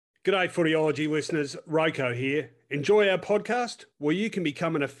G'day Footyology listeners, Roko here. Enjoy our podcast where you can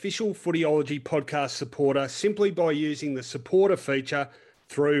become an official Footyology podcast supporter simply by using the supporter feature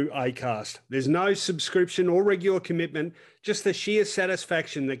through Acast. There's no subscription or regular commitment, just the sheer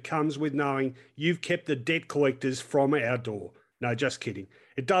satisfaction that comes with knowing you've kept the debt collectors from our door. No, just kidding.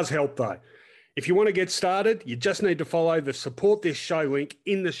 It does help though. If you want to get started, you just need to follow the support this show link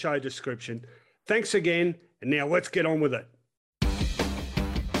in the show description. Thanks again, and now let's get on with it.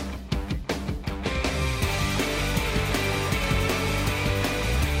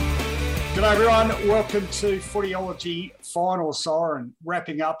 G'day everyone, welcome to Footyology Final Siren,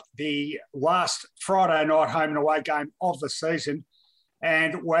 wrapping up the last Friday night home and away game of the season.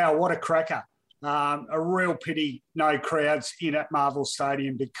 And wow, what a cracker. A real pity no crowds in at Marvel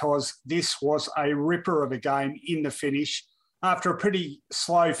Stadium because this was a ripper of a game in the finish after a pretty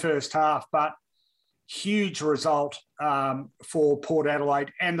slow first half, but huge result for Port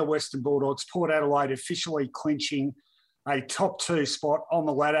Adelaide and the Western Bulldogs. Port Adelaide officially clinching a top two spot on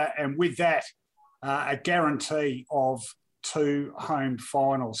the ladder, and with that, a guarantee of two home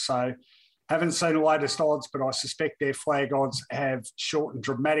finals. So haven't seen the latest odds, but I suspect their flag odds have shortened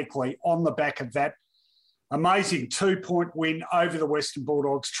dramatically on the back of that amazing 2-point win over the Western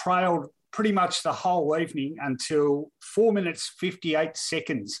Bulldogs, trailed pretty much the whole evening until 4 minutes 58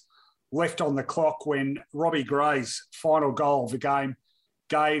 seconds left on the clock when Robbie Gray's final goal of the game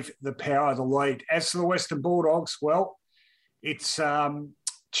gave the power the lead. As for the Western Bulldogs, well, it's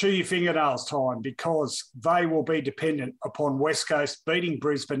chew your fingernails time because they will be dependent upon West Coast beating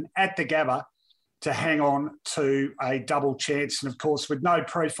Brisbane at the Gabba to hang on to a double chance. And, of course, with no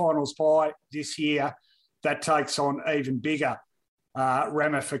pre-finals bye this year, that takes on even bigger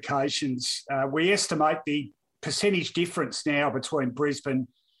ramifications. We estimate the percentage difference now between Brisbane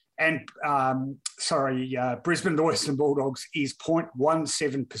and, Brisbane and the Western Bulldogs is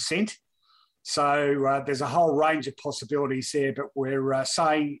 0.17%. So there's a whole range of possibilities there, but we're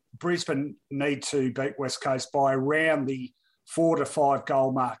saying Brisbane need to beat West Coast by around the 4 to 5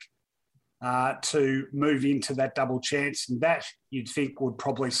 goal mark to move into that double chance. And that, you'd think, would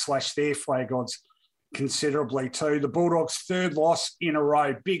probably slash their flag odds considerably too. The Bulldogs' third loss in a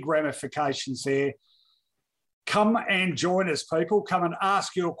row, big ramifications there. Come and join us, people. Come and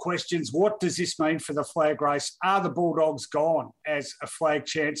ask your questions. What does this mean for the flag race? Are the Bulldogs gone as a flag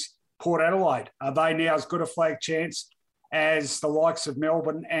chance? Port Adelaide, are they now as good a flag chance as the likes of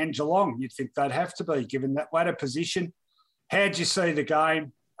Melbourne and Geelong? You'd think they'd have to be, given that latter position. How'd you see the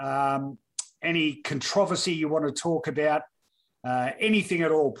game? Any controversy you want to talk about? Anything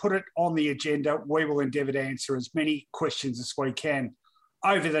at all, put it on the agenda. We will endeavour to answer as many questions as we can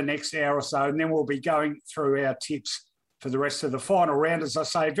over the next hour or so, and then we'll be going through our tips for the rest of the final round. As I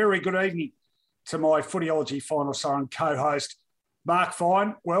say, very good evening to my Footyology Final Siren co-host, Mark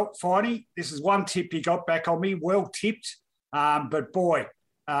Fine. Well, Finey, this is one tip you got back on me. Well tipped, but boy,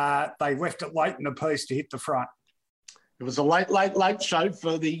 they left it late in the piece to hit the front. It was a late show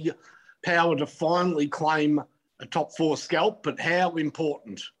for the Power to finally claim a top four scalp, but how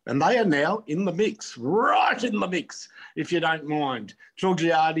important. And they are now in the mix, right in the mix, if you don't mind.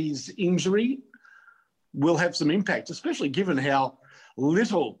 Georgiades' injury will have some impact, especially given how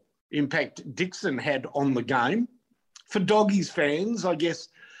little impact Dixon had on the game. For Doggies fans, I guess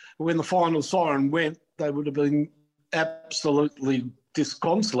when the final siren went, they would have been absolutely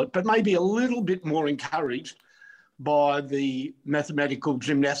disconsolate, but maybe a little bit more encouraged by the mathematical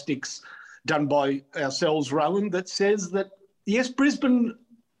gymnastics done by ourselves, Rowan, that says that, yes, Brisbane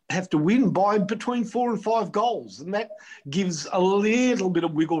have to win by between 4 and 5 goals, and that gives a little bit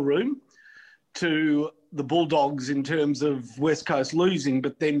of wiggle room to the Bulldogs in terms of West Coast losing,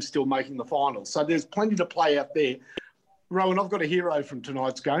 but them still making the finals. So there's plenty to play out there. Rowan, I've got a hero from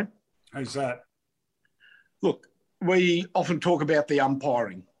tonight's game. Who's that? Look, we often talk about the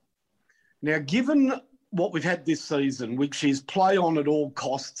umpiring. Now, given what we've had this season, which is play on at all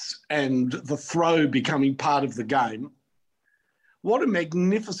costs and the throw becoming part of the game, what a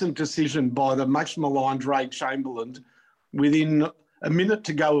magnificent decision by the much maligned Ray Chamberlain within a minute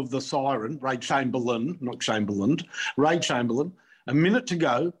to go of the siren, Ray Chamberlain, a minute to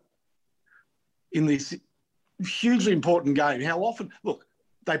go in this hugely important game. How often, look,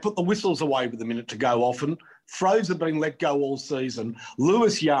 they put the whistles away with a minute to go often. Throws have been let go all season.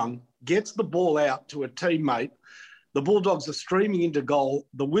 Lewis Young gets the ball out to a teammate. The Bulldogs are streaming into goal.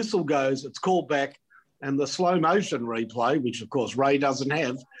 The whistle goes, it's called back, and the slow motion replay, which of course Ray doesn't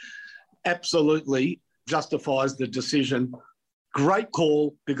have, absolutely justifies the decision. Great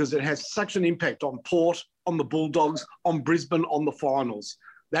call because it has such an impact on Port, on the Bulldogs, on Brisbane, on the finals.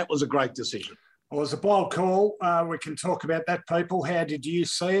 That was a great decision. Well, it was a bold call. We can talk about that, people. How did you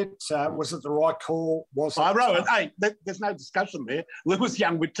see it? Was it the right call? I wrote it. Hey, there's no discussion there. Lewis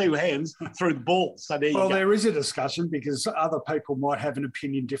Young with 2 hands threw the ball. So there you go. Well, there is a discussion because other people might have an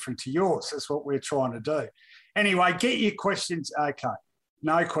opinion different to yours. That's what we're trying to do. Anyway, get your questions. Okay.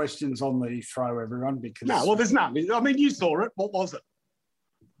 No questions on the throw, everyone, because... No, well, there's none. I mean, you saw it. What was it?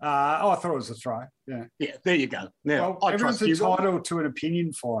 I thought it was a throw, yeah. Yeah, there you go. Now, well, everyone's entitled to an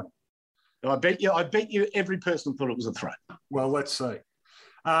opinion, fine. I bet you every person thought it was a throw. Well, let's see.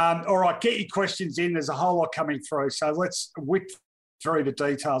 All right, get your questions in. There's a whole lot coming through. So let's whip through the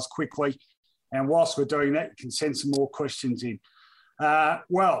details quickly. And whilst we're doing that, you can send some more questions in.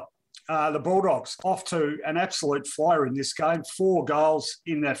 The Bulldogs off to an absolute flyer in this game. 4 goals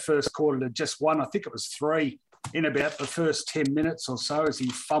in that first quarter to just 1. I think it was 3 in about the first 10 minutes or so as he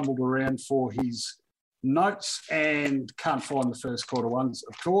fumbled around for his notes and can't find the first quarter ones,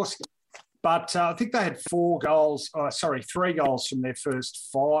 of course. But I think they had 3 goals from their first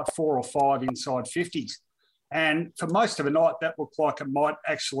 4 or 5 inside 50s. And for most of the night, that looked like it might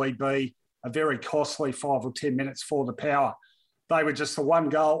actually be a very costly 5 or 10 minutes for the Power. They were just the 1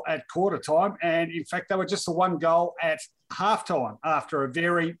 goal at quarter time. And in fact, they were just the 1 goal at halftime after a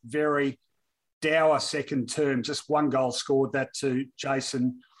very, very dour second term. Just 1 goal scored, that to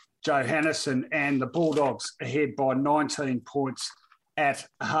Jason Johannesson, and the Bulldogs ahead by 19 points at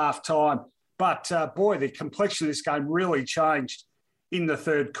half-time. But, boy, the complexion of this game really changed in the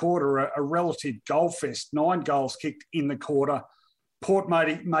third quarter, a relative goal fest. 9 goals kicked in the quarter. Port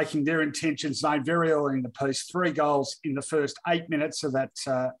making their intentions known very early in the piece. 3 goals in the first 8 minutes of that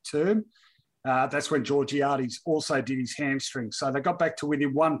term. That's when Georgiades also did his hamstring. So they got back to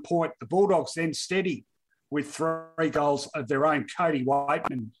within 1 point. The Bulldogs then steady with 3 goals of their own. Cody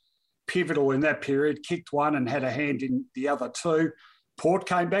Waitman, pivotal in that period, kicked 1 and had a hand in the other 2. Port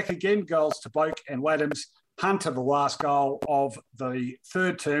came back again, goals to Boak and Laddams. Hunter, the last goal of the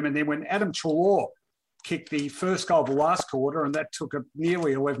third term. And then when Adam Treloar kicked the first goal of the last quarter, and that took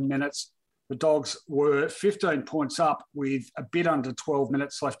nearly 11 minutes, the Dogs were 15 points up with a bit under 12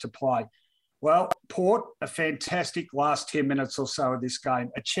 minutes left to play. Well, Port, a fantastic last 10 minutes or so of this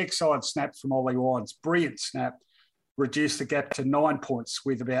game. A check side snap from Ollie Wines, brilliant snap, reduced the gap to 9 points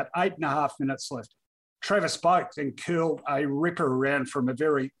with about 8.5 minutes left. Travis Boak then curled a ripper around from a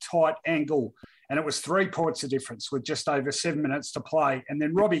very tight angle, and it was 3 points of difference with just over 7 minutes to play. And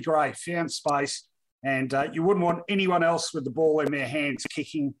then Robbie Gray found space, and you wouldn't want anyone else with the ball in their hands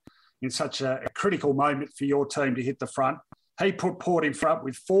kicking in such a critical moment for your team to hit the front. He put Port in front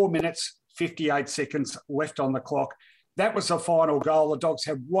with 4 minutes, 58 seconds left on the clock. That was the final goal. The Dogs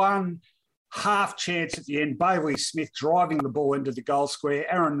had 1 half chance at the end. Bailey Smith driving the ball into the goal square.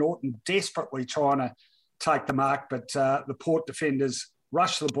 Aaron Norton desperately trying to take the mark, but the Port defenders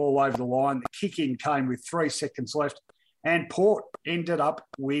rushed the ball over the line. The kick-in came with 3 seconds left, and Port ended up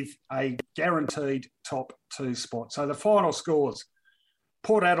with a guaranteed top 2 spot. So the final scores: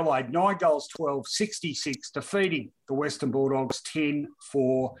 Port Adelaide, 9 goals, 12, 66, defeating the Western Bulldogs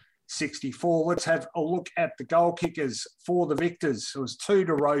 10-4, 64. Let's have a look at the goal kickers for the victors. It was 2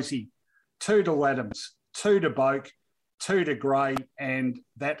 to Rosie, 2 to Laddams, 2 to Boak, 2 to Gray, and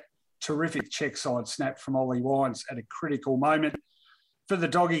that terrific check side snap from Ollie Wines at a critical moment. For the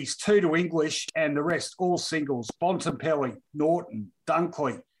Doggies, 2 to English, and the rest all singles. Bontempelli, Norton,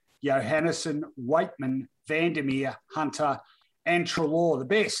 Dunkley, Johannesson, Waitman, Vandermeer, Hunter, and Treloar. The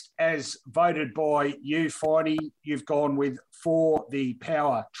best, as voted by you, Finey, you've gone with for the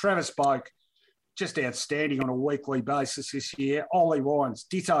Power. Travis Boak, just outstanding on a weekly basis this year. Ollie Wines,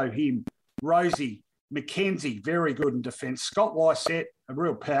 ditto him. Rosie, McKenzie, very good in defence. Scott Lysette, a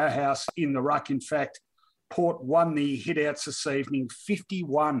real powerhouse in the ruck. In fact, Port won the hit-outs this evening,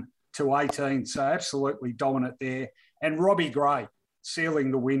 51-18, so absolutely dominant there. And Robbie Gray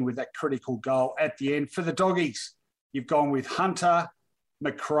sealing the win with that critical goal at the end. For the Doggies, you've gone with Hunter,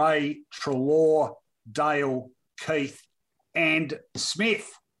 McRae, Treloar, Dale, Keith, and Smith.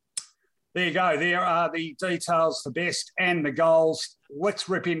 There you go. There are the details, the best and the goals. Let's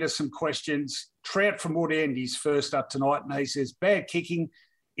rip into some questions. Trout from Woodend is first up tonight, and he says, bad kicking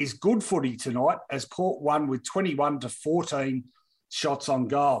is good footy tonight as Port won with 21-14 shots on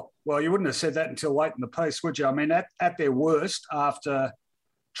goal. Well, you wouldn't have said that until late in the piece, would you? I mean, at their worst, after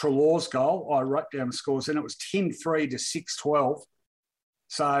Treloar's goal, I wrote down the scores, and it was 10-3 to 6-12.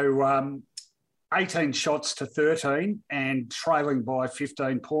 So 18 shots to 13 and trailing by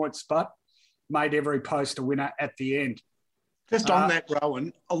 15 points, but made every post a winner at the end. Just on that,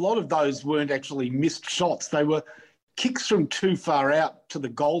 Rowan, a lot of those weren't actually missed shots. They were kicks from too far out to the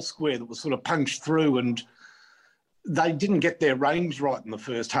goal square that was sort of punched through, and they didn't get their range right in the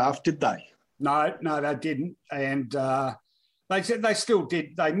first half, did they? No, they didn't. And they still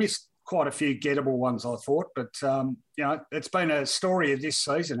did. They missed quite a few gettable ones, I thought. But, it's been a story of this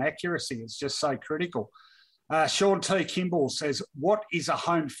season. Accuracy is just so critical. Sean T. Kimball says, what is a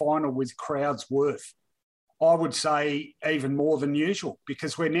home final with crowds worth? I would say even more than usual,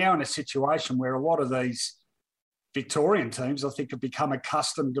 because we're now in a situation where a lot of these Victorian teams, I think, have become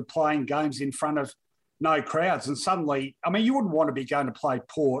accustomed to playing games in front of no crowds. And suddenly, you wouldn't want to be going to play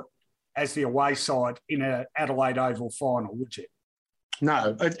Port as the away side in an Adelaide Oval final, would you?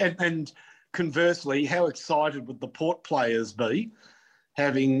 No. And conversely, how excited would the Port players be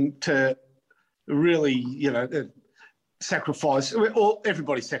having to really, sacrifice,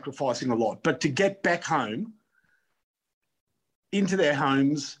 everybody's sacrificing a lot, but to get back home into their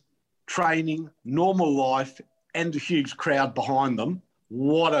homes, training, normal life, and a huge crowd behind them,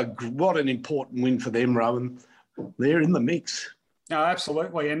 what an important win for them, Rowan. They're in the mix. No,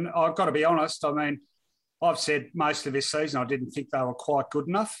 absolutely. And I've got to be honest, I've said most of this season I didn't think they were quite good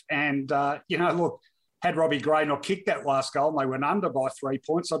enough. And, look, had Robbie Gray not kicked that last goal and they went under by 3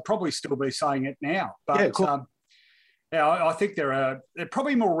 points, I'd probably still be saying it now. But, yeah, cool. I think there are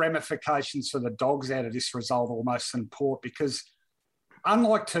probably more ramifications for the Dogs out of this result almost than Port, because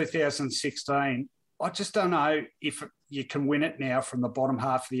unlike 2016, I just don't know if you can win it now from the bottom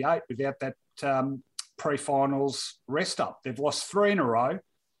half of the eight without that pre-finals rest up. They've lost 3 in a row,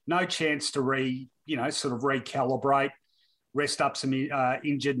 no chance to recalibrate, rest up some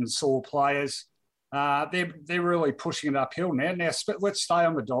injured and sore players. They're really pushing it uphill now. Now, let's stay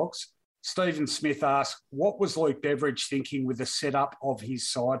on the Dogs. Stephen Smith asked, what was Luke Beveridge thinking with the setup of his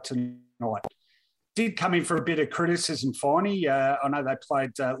side tonight? Did come in for a bit of criticism, Finey. I know they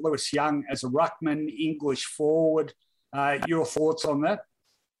played Lewis Young as a ruckman, English forward. Your thoughts on that?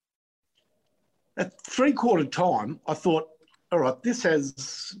 At three-quarter time, I thought, all right, this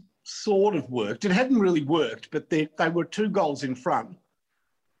has sort of worked. It hadn't really worked, but they were 2 goals in front.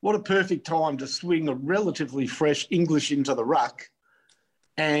 What a perfect time to swing a relatively fresh English into the ruck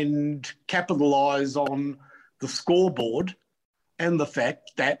and capitalise on the scoreboard and the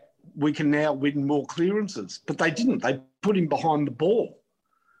fact that we can now win more clearances. But they didn't. They put him behind the ball.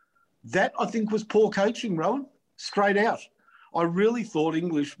 That, I think, was poor coaching, Rowan, straight out. I really thought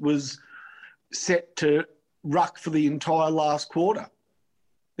English was set to ruck for the entire last quarter.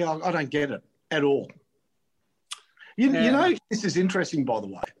 Now, I don't get it at all. You know, this is interesting, by the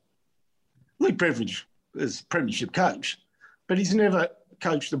way. Luke Beveridge is premiership coach, but he's never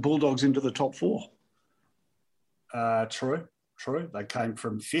coached the Bulldogs into the top 4. True. They came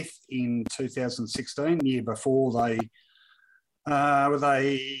from 5th in 2016. The year before they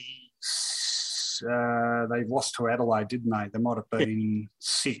lost to Adelaide, didn't they? They might have been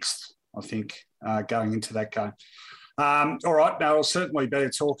 6th, I think, going into that game. All right, now it'll certainly be a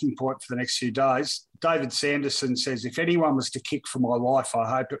talking point for the next few days. David Sanderson says, if anyone was to kick for my life, I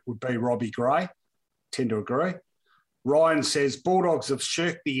hope it would be Robbie Gray. Tend to agree. Ryan says, Bulldogs have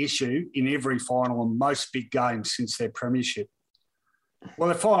shirked the issue in every final and most big games since their premiership. Well,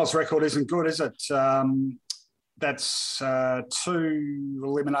 the finals record isn't good, is it? That's 2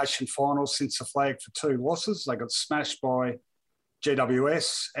 elimination finals since the flag for 2 losses. They got smashed by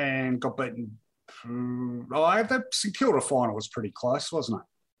GWS and got beaten. The St Kilda final was pretty close, wasn't it?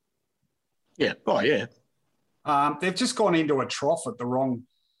 Yeah. Oh, yeah. They've just gone into a trough at the wrong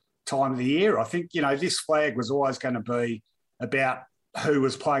time of the year. I think, this flag was always going to be about who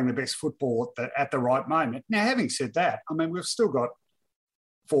was playing the best football at the right moment. Now, having said that, we've still got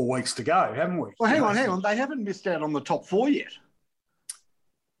 4 weeks to go, haven't we? Well, hang on. They haven't missed out on the top 4 yet.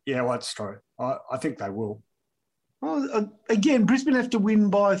 Yeah, well, that's true. I think they will. Well, again, Brisbane have to win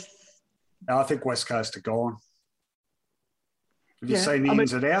by... I think West Coast are gone. Have you seen the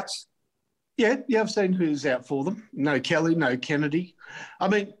ins and outs? Yeah, I've seen who's out for them. No Kelly, no Kennedy.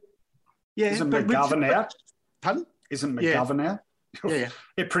 Isn't McGovern out? Pardon? Isn't McGovern out? Yeah.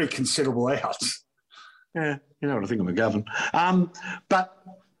 They're pretty considerable outs. Yeah, you know what I think of McGovern. But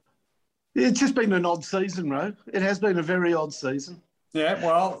it's just been an odd season, Ro. It has been a very odd season. Yeah,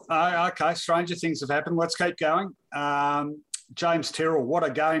 well, okay, stranger things have happened. Let's keep going. James Terrell, what a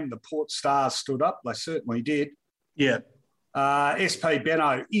game. The Port Stars stood up. They certainly did. Yeah. SP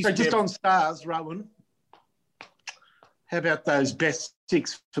Benno. Just on Stars, Rowan, how about those best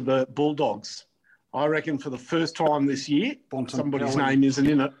 6 for the Bulldogs? I reckon for the first time this year, somebody's name isn't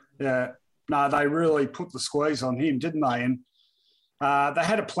in it. Yeah. No, they really put the squeeze on him, didn't they? And they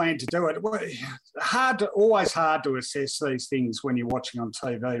had a plan to do it. Always hard to assess these things when you're watching on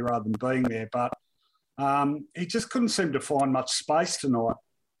TV rather than being there. But he just couldn't seem to find much space tonight.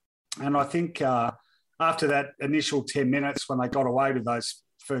 And I think after that initial 10 minutes when they got away with those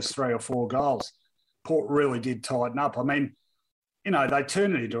first 3 or 4 goals, Port really did tighten up. I mean, they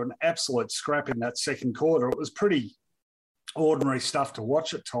turned it into an absolute scrap in that second quarter. It was pretty ordinary stuff to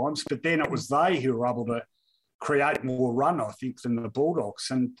watch at times, but then it was they who were able to create more run, I think, than the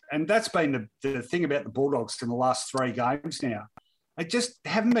Bulldogs. And that's been the thing about the Bulldogs in the last 3 games now. They just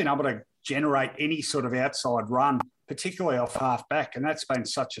haven't been able to generate any sort of outside run, particularly off half-back, and that's been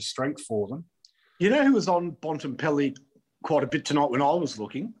such a strength for them. You know who was on Bontempelli quite a bit tonight when I was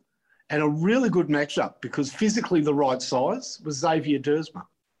looking? And a really good matchup because physically the right size was Xavier Dersma.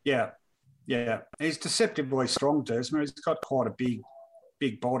 Yeah. He's deceptively strong, Dersma. He's got quite a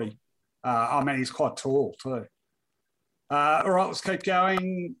big body. He's quite tall too. All right, let's keep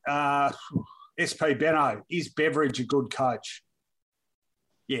going. SP Benno, is Beveridge a good coach?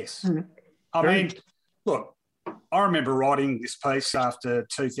 Yes. Mm-hmm. Look, I remember writing this piece after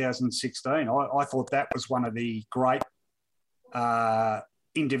 2016. I thought that was one of the great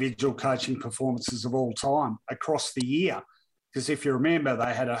individual coaching performances of all time across the year. Because if you remember,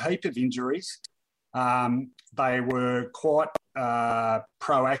 they had a heap of injuries. They were quite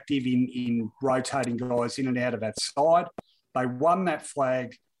proactive in rotating guys in and out of that side. They won that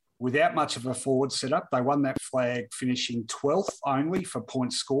flag without much of a forward setup. They won that flag finishing 12th only for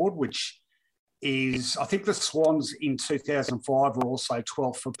points scored, which is, I think the Swans in 2005 were also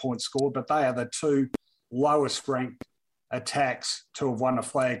 12th for points scored, but they are the 2 lowest ranked attacks to have won a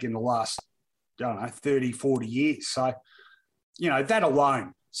flag in the last, 30, 40 years. So, that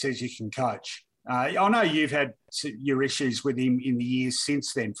alone says you can coach. I know you've had your issues with him in the years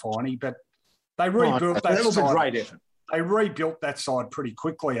since then, Finey, but they rebuilt that was side. A great effort. They rebuilt that side pretty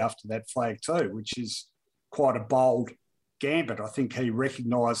quickly after that flag too, which is quite a bold gambit. I think he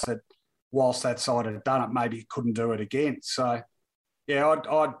recognised that whilst that side had done it, maybe it couldn't do it again. So, yeah,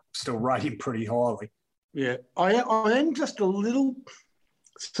 I'd still rate him pretty highly. Yeah, I am just a little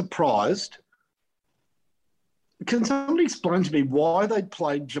surprised. Can somebody explain to me why they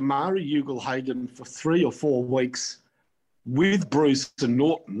played Jamari Ugle-Hagan for 3 or 4 weeks with Bruce and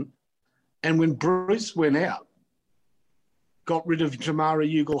Norton, and when Bruce went out, got rid of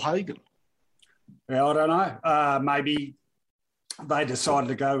Jamari Ugle-Hagan? Yeah, I don't know. Maybe they decided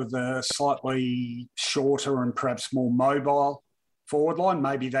to go with a slightly shorter and perhaps more mobile forward line.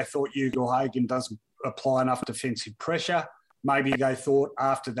 Maybe they thought Ugle-Hagan doesn't apply enough defensive pressure. Maybe they thought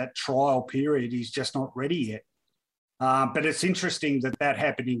after that trial period he's just not ready yet. But it's interesting that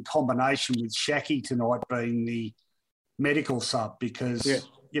happened in combination with Shaki tonight being the medical sub because,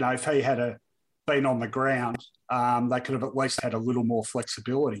 if he had been on the ground, they could have at least had a little more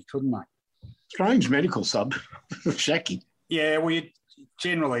flexibility, couldn't they? Strange medical sub, Shaki. Yeah, we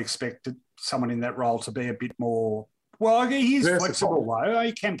generally expected someone in that role to be a bit more. Well, he's flexible though.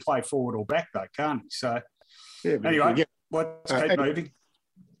 He can play forward or back though, can't he? So anyway, let's keep moving.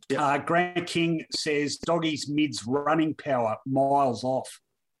 Yep. Grant King says Doggy's mid's running power miles off.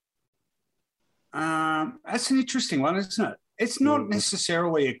 That's an interesting one, isn't it? It's not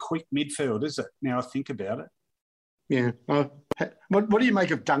necessarily a quick midfield, is it? Now I think about it. Yeah. What do you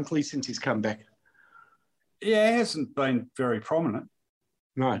make of Dunkley since he's come back? Yeah, it hasn't been very prominent.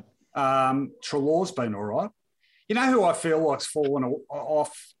 No. Treloar's been all right. You know who I feel like's fallen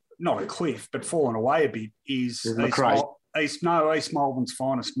off, not a cliff, but fallen away a bit, is East Melbourne's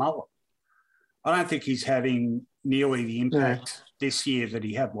finest mullet. I don't think he's having nearly the impact this year that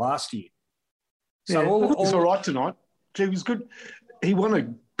he had last year. So he was all right tonight. He was good. He won a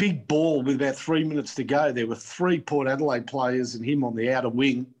big ball with about 3 minutes to go. There were 3 Port Adelaide players and him on the outer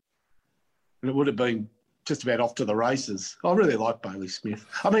wing, and it would have been just about off to the races. I really like Bailey Smith.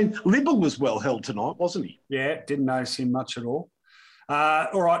 I mean, Libble was well held tonight, wasn't he? Yeah, didn't notice him much at all.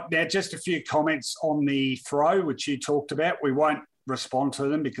 All right, now just a few comments on the throw, which you talked about. We won't respond to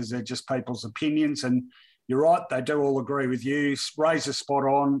them because they're just people's opinions. And you're right, they do all agree with you. Razor spot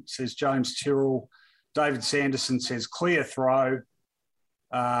on, says James Tyrrell. David Sanderson says clear throw.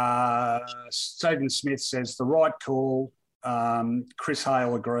 Stephen Smith says the right call. Chris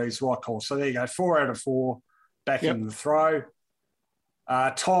Hale agrees, right call. So there you go, 4 out of 4 backing the throw.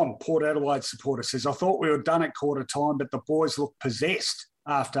 Tom, Port Adelaide supporter, says, I thought we were done at quarter time, but the boys looked possessed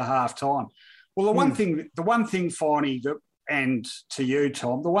after half time. Well, the one thing, Finey, and to you,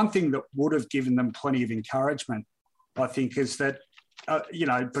 Tom, the one thing that would have given them plenty of encouragement, I think, is that,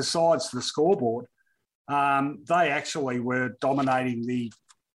 besides the scoreboard, they actually were dominating the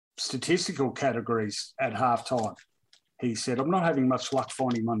statistical categories at half time. He said, I'm not having much luck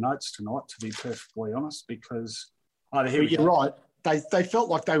finding my notes tonight, to be perfectly honest, because... You're right. They felt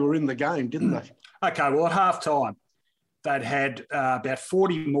like they were in the game, didn't they? Okay, well, at half time, they'd had about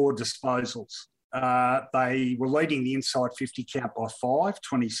 40 more disposals They were leading the inside 50 count by 5,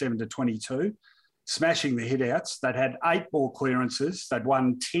 27-22, smashing the hit-outs. They'd had 8 more clearances. They'd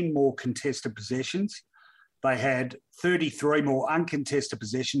won 10 more contested possessions. They had 33 more uncontested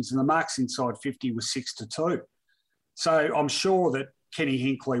possessions, and the marks inside 50 was 6-2. So I'm sure that Kenny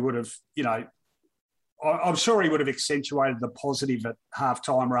Hinkley would have, I'm sure he would have accentuated the positive at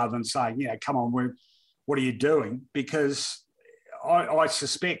halftime rather than saying, come on, what are you doing? Because I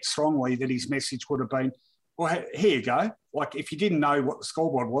suspect strongly that his message would have been, well, here you go. Like, if you didn't know what the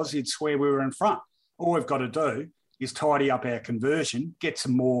scoreboard was, you'd swear we were in front. All we've got to do is tidy up our conversion, get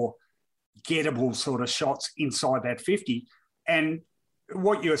some more gettable sort of shots inside that 50. And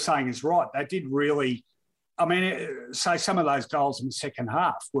what you're saying is right. They did really, say some of those goals in the second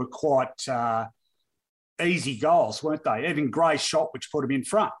half were quite easy goals, weren't they? Even Gray's shot, which put him in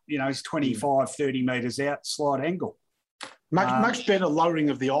front, he's 25, 30 metres out, slight angle. Much better lowering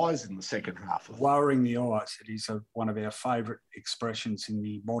of the eyes in the second half. Lowering the eyes. It is one of our favourite expressions in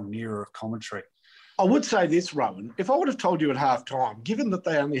the modern era of commentary. I would say this, Rowan. If I would have told you at half-time, given that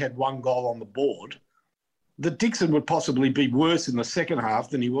they only had 1 goal on the board, that Dixon would possibly be worse in the second half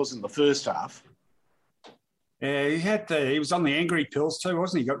than he was in the first half. Yeah, he was on the angry pills too,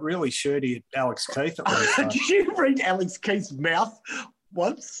 wasn't he? He got really shirty at Alex Keith at one stage. Did you read Alex Keith's mouth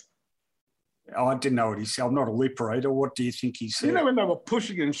once? I didn't know what he said. I'm not a lip reader. What do you think he said? When they were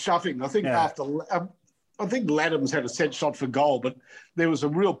pushing and shoving, I think I think Laddams had a set shot for goal, but there was a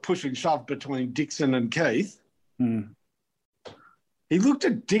real push and shove between Dixon and Keith. He looked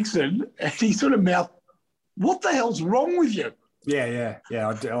at Dixon and he sort of mouthed, "What the hell's wrong with you?" Yeah,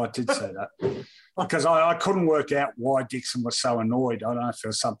 I did say that. Because I couldn't work out why Dixon was so annoyed. I don't know if there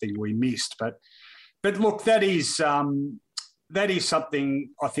was something we missed. But look, that is something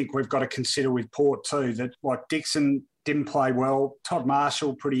I think we've got to consider with Port too, that like Dixon didn't play well. Todd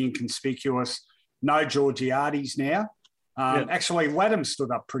Marshall, pretty inconspicuous. No Georgiades now. Actually, Laddam stood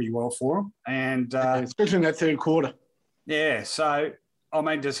up pretty well for him. And especially in that third quarter. Yeah, so,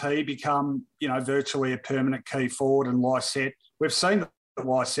 does he become, virtually a permanent key forward? And Lysette, we've seen that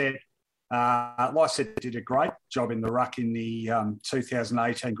Lysette did a great job in the ruck in the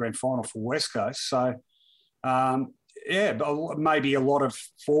 2018 grand final for West Coast. So, but maybe a lot of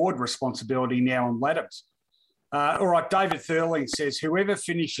forward responsibility now on Laddams. All right, David Thurling says, whoever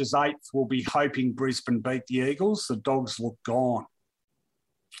finishes 8th will be hoping Brisbane beat the Eagles. The Dogs look gone.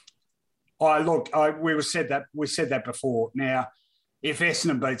 We said that before. Now, if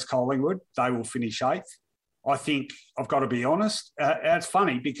Essendon beats Collingwood, they will finish 8th. I think I've got to be honest. It's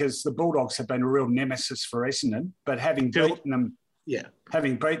funny because the Bulldogs have been a real nemesis for Essendon, but having beaten them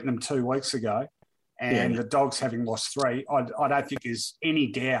 2 weeks ago, and the Dogs having lost 3, I don't think there's any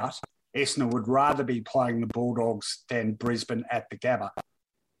doubt Essendon would rather be playing the Bulldogs than Brisbane at the Gabba.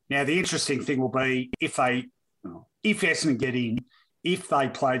 Now, the interesting thing will be if Essendon get in, if they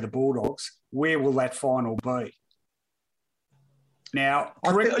play the Bulldogs, where will that final be? Now,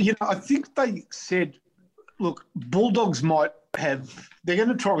 I think they said, look, Bulldogs might have, they're going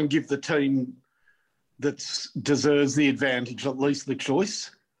to try and give the team that deserves the advantage at least the choice.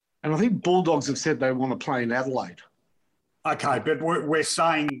 And I think Bulldogs have said they want to play in Adelaide. Okay, but we're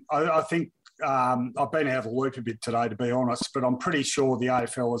saying, I think I've been out of the loop a bit today, to be honest, but I'm pretty sure the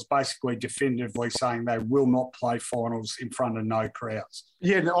AFL is basically definitively saying they will not play finals in front of no crowds.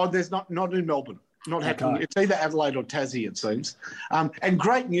 Yeah, there's not in Melbourne. Not happening. Okay. It's either Adelaide or Tassie, it seems. And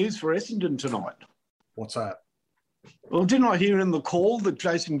great news for Essendon tonight. What's that? Well, didn't I hear in the call that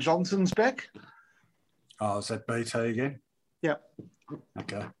Jason Johnson's back? Oh, is that BT again? Yeah.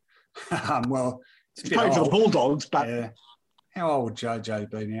 Okay. Well, he's playing for the Bulldogs, but... Yeah. How old would JJ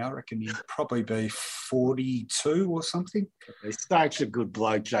be now? I reckon he'd probably be 42 or something. He's such a good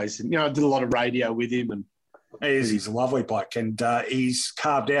bloke, Jason. I did a lot of radio with him. And he's a lovely bloke, and he's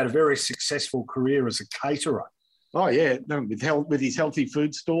carved out a very successful career as a caterer. Oh, yeah, with his healthy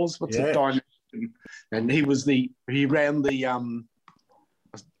food stores. What's it? And he ran the, I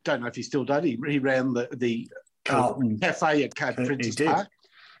don't know if he still does, he ran the Carlton cafe at Princess Park.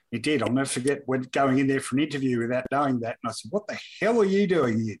 He did. I'll never forget when going in there for an interview without knowing that. And I said, what the hell are you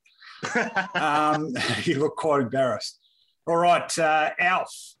doing here? He looked quite embarrassed. All right.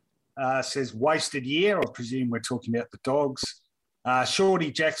 Alf says, wasted year. I presume we're talking about the Dogs. Shorty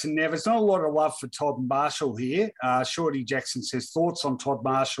Jackson, now there's not a lot of love for Todd Marshall here. Shorty Jackson says, thoughts on Todd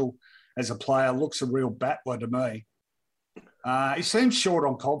Marshall as a player? Looks a real battler to me. He seems short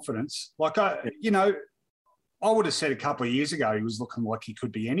on confidence. I would have said a couple of years ago he was looking like he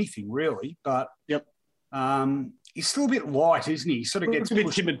could be anything, really. But he's still a bit light, isn't he? He sort of gets a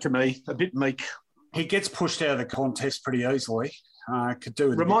bit timid to me, a bit meek. He gets pushed out of the contest pretty easily. Could do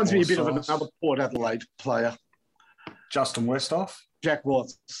with Reminds me a bit of size. another Port Adelaide player. Justin Westhoff. Jack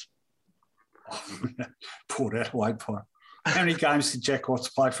Watts. Port Adelaide player. How many games did Jack Watts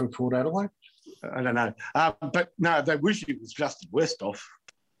play for Port Adelaide? I don't know. But no, they wish it was Justin Westhoff.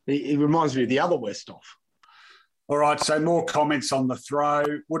 He reminds me of the other Westhoff. All right, so more comments on the throw.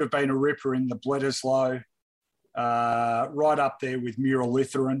 Would have been a ripper in the Bledisloe. Right up there with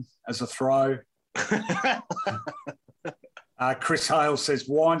Muralitharan as a throw. Chris Hale says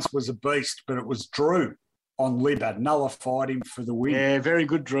Wines was a beast, but it was Drew on Libba. Nullified him for the win. Yeah, very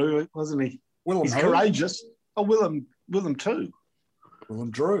good Drew, wasn't he? He's who? courageous. Oh, Willem too.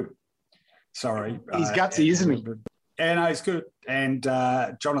 Willem Drew. Sorry. He's gutsy, isn't he? Yeah, no, he's good. And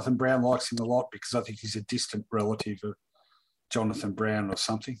Jonathan Brown likes him a lot because I think he's a distant relative of Jonathan Brown or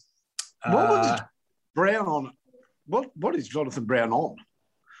something. What was Brown on? What is Jonathan Brown on?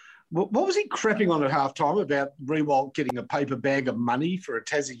 What was he crapping on at halftime about Rewalt getting a paper bag of money for a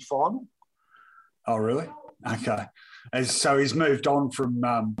Tassie final? Oh, really? Okay. So he's moved on from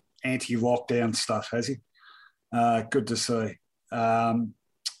anti-lockdown stuff, has he? Good to see.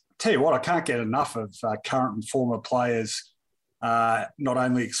 Tell you what, I can't get enough of current and former players not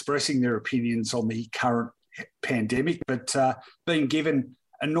only expressing their opinions on the current pandemic, but being given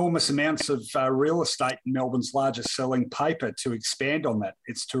enormous amounts of real estate in Melbourne's largest selling paper to expand on that.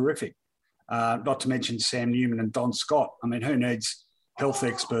 It's terrific. Not to mention Sam Newman and Don Scott. I mean, who needs health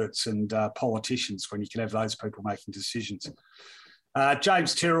experts and politicians when you can have those people making decisions?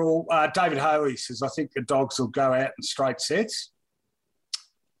 James Tyrrell, David Haley says, I think the Dogs will go out in straight sets.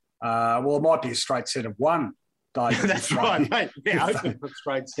 Well, it might be a straight set of one, David. That's right, mate. Yeah,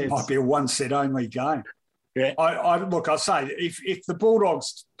 straight sets. It might be a one-set only game. Yeah. I'll say, if the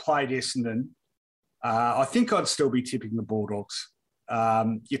Bulldogs played Essendon, I think I'd still be tipping the Bulldogs.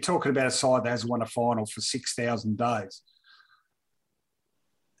 You're talking about a side that hasn't won a final for 6,000 days.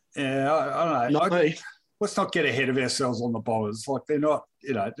 Yeah, I don't know. Not me. Let's not get ahead of ourselves on the Bombers. Like they're not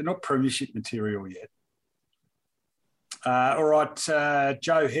premiership material yet. All right,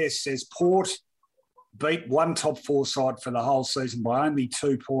 Joe Hess says Port beat one top four side for the whole season by only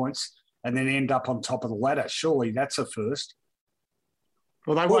 2 points and then end up on top of the ladder. Surely that's a first.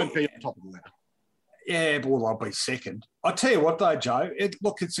 Well, they won't be on top of the ladder. Yeah, but they'll be second. I tell you what, though, Joe,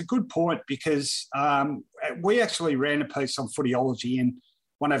 it's a good point because we actually ran a piece on Footyology in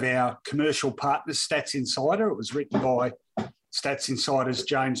one of our commercial partners, Stats Insider. It was written by Stats Insider's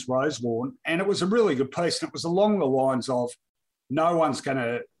James Rosewarne, and it was a really good piece. And it was along the lines of no one's going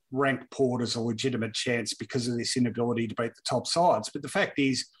to rank Port as a legitimate chance because of this inability to beat the top sides. But the fact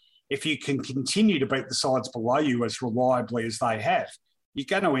is, if you can continue to beat the sides below you as reliably as they have, you're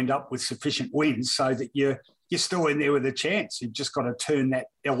going to end up with sufficient wins so that you're still in there with a chance. You've just got to turn that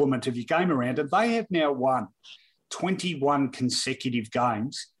element of your game around. And they have now won 21 consecutive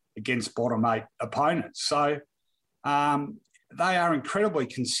games against bottom 8 opponents. So they are incredibly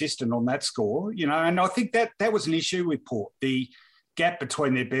consistent on that score, and I think that was an issue with Port. The gap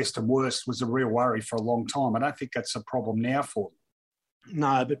between their best and worst was a real worry for a long time. I don't think that's a problem now for them.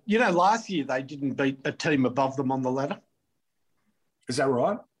 No, but, last year they didn't beat a team above them on the ladder. Is that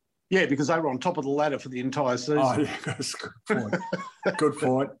right? Yeah, because they were on top of the ladder for the entire season. Oh, yeah, that's a good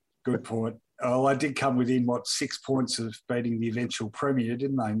point. Good point. Oh, they did come within, 6 points of beating the eventual premier,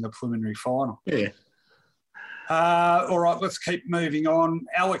 didn't they, in the preliminary final? Yeah. All right, let's keep moving on.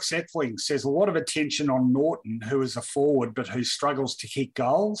 Alex Ethling says a lot of attention on Norton, who is a forward but who struggles to kick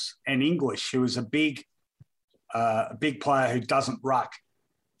goals, and English, who is a big player who doesn't ruck.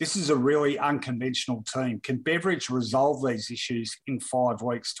 This is a really unconventional team. Can Beveridge resolve these issues in 5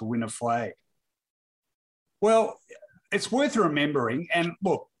 weeks to win a flag? Well, it's worth remembering, and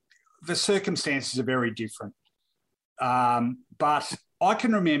look, the circumstances are very different. But I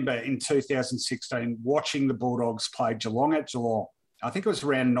can remember in 2016 watching the Bulldogs play Geelong at Geelong. I think it was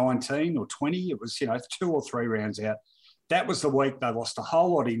around 19 or 20. It was, 2 or 3 rounds out. That was the week they lost a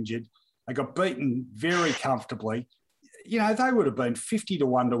whole lot injured. They got beaten very comfortably. They would have been 50 to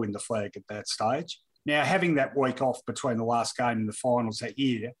 1 to win the flag at that stage. Now, having that week off between the last game and the finals that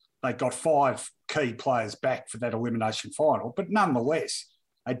year, they got 5 key players back for that elimination final. But nonetheless,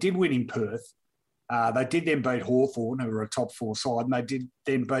 they did win in Perth. They did then beat Hawthorn, who were a top 4 side, and they did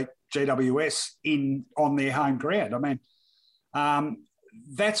then beat GWS on their home ground. I mean,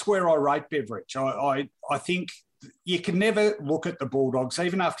 that's where I rate Beveridge. I think you can never look at the Bulldogs,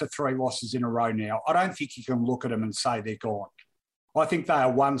 even after 3 losses in a row now. I don't think you can look at them and say they're gone. I think they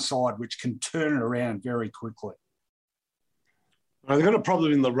are one side which can turn it around very quickly. Well, they've got a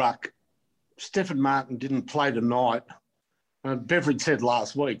problem in the ruck. Stephen Martin didn't play tonight. Beveridge said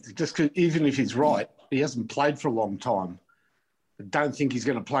last week, even if he's right, he hasn't played for a long time. I don't think he's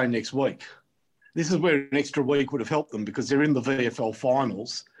going to play next week. This is where an extra week would have helped them because they're in the VFL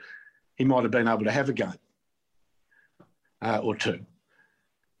finals. He might have been able to have a game or two.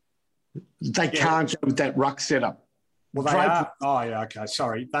 They can't go with that ruck setup. Well, they are. Oh, yeah, okay.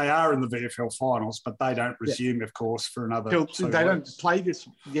 Sorry. They are in the VFL finals, but they don't resume, of course, for another 2 weeks. They don't play this.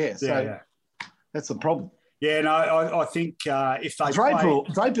 So that's the problem. Yeah, no, I think if they play...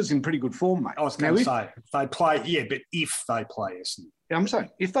 Draper's in pretty good form, mate. I was going to say, if they play... Yeah, but if they play Essendon. Yeah, I'm saying,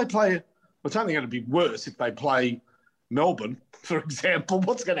 if they play... Well, it's only going to be worse if they play Melbourne, for example.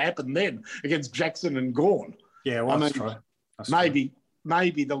 What's going to happen then against Jackson and Gawn? Yeah, well, that's true.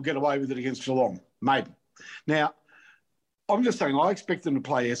 Maybe they'll get away with it against Geelong. Maybe. Now, I'm just saying I expect them to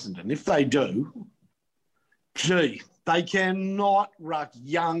play Essendon. If they do, they cannot ruck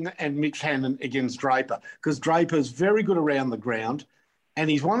Young and Mitch Hannon against Draper because Draper's very good around the ground and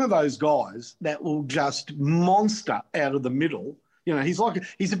he's one of those guys that will just monster out of the middle. You know, he's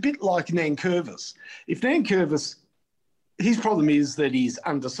a bit like Nankervis. If Nankervis, his problem is that he's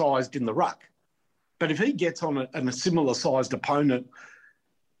undersized in the ruck. But if he gets on a similar-sized opponent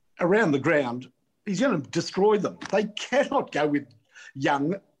around the ground, he's going to destroy them. They cannot go with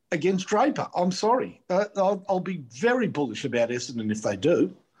Young against Draper. I'm sorry. I'll be very bullish about Essendon if they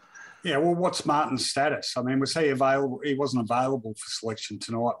do. Yeah, well, what's Martin's status? I mean, was he available? He wasn't available for selection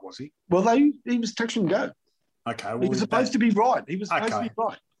tonight, was he? Well, he was touch and go. Okay. Well, he was supposed to be right. He was supposed to be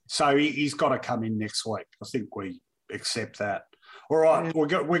right. So he's got to come in next week. I think we accept that. All right,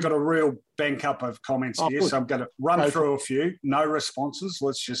 we've got a real bank up of comments here, so I'm going to run through a few. No responses.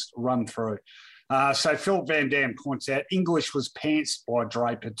 Let's just run through. So Phil Van Dam points out English was pantsed by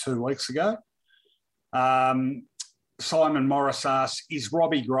Draper 2 weeks ago. Simon Morris asks, is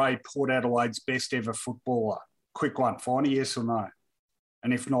Robbie Gray Port Adelaide's best ever footballer? Quick one, Finey, yes or no?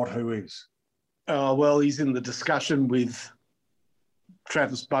 And if not, who is? Well, he's in the discussion with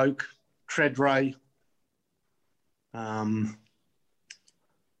Travis Boak, Tredray.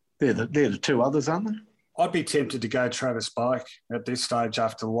 They're the two others, aren't they? I'd be tempted to go Travis Boak at this stage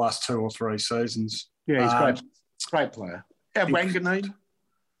after the last 2 or 3 seasons. Yeah, he's great. Great player. Wanganeen.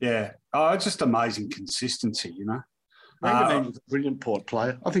 Yeah. Oh, it's just amazing consistency, you know. Wanganeen was a brilliant Port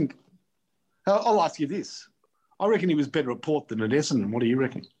player. I think, I'll ask you this. I reckon he was better at Port than at Essendon. What do you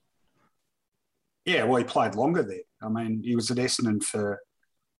reckon? Yeah, well, he played longer there. I mean, he was at Essendon for,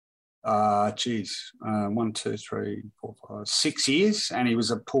 1, 2, 3, 4, 5, 6 years, and he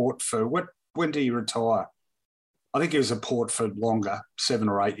was at Port for, when did he retire? I think he was at Port for longer, 7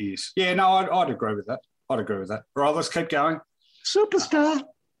 or 8 years. Yeah, no, I'd agree with that. All right, let's keep going. Superstar.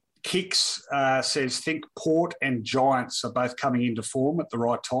 Kicks says, think Port and Giants are both coming into form at the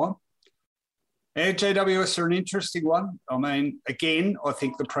right time. Yeah, GWS are an interesting one. I mean, again, I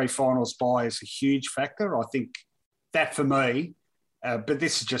think the pre-finals bye is a huge factor. I think that for me, but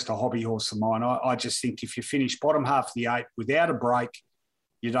this is just a hobby horse of mine. I just think if you finish bottom half of the 8 without a break,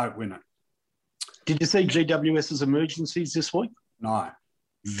 you don't win it. Did you see GWS's emergencies this week? No.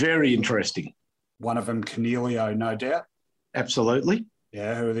 Very interesting. One of them, Cornelio, no doubt. Absolutely.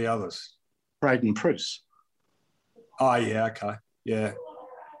 Yeah, who are the others? Braden Pruce. Oh, yeah, okay. Yeah.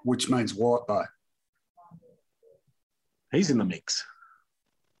 Which means what, though? He's in the mix.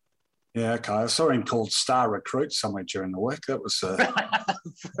 Yeah, okay. I saw him called Star Recruit somewhere during the week. That was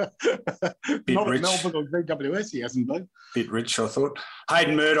bit not rich. At Melbourne or GWS, he hasn't been. Bit rich, I thought.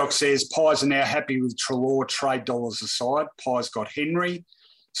 Hayden Murdoch says Pies are now happy with Treloar trade dollars aside. Pies got Henry.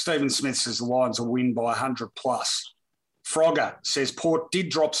 Stephen Smith says the Lions will win by 100 plus. Frogger says Port did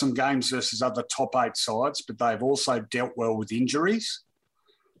drop some games versus other top 8 sides, but they've also dealt well with injuries.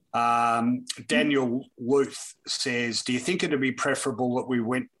 Daniel Luth says, do you think it would be preferable that we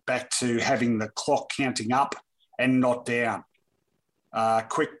went back to having the clock counting up and not down?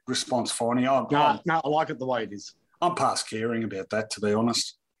 Quick response, Finey. No, I like it the way it is. I'm past caring about that, to be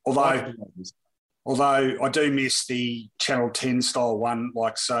honest. Although I do miss the Channel 10 style one,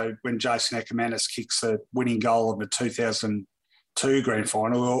 like so when Jason Ackermanis kicks the winning goal of the 2002 grand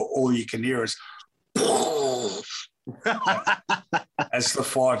final, all you can hear is as the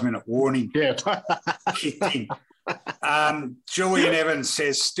 5-minute warning kicked in. Julian Evans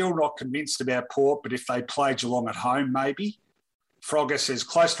says, still not convinced about Port, but if they play Geelong at home, maybe. Frogger says,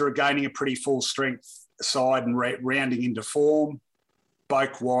 close to regaining a pretty full strength side and rounding into form.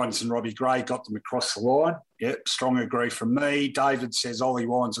 Boak, Wines and Robbie Gray got them across the line. Yep, strong agree from me. David says Ollie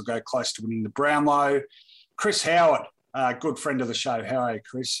Wines will go close to winning the Brownlow. Chris Howard, good friend of the show, how are you,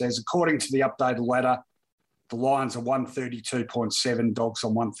 Chris, says, according to the updated ladder, the Lions are 132.7, Dogs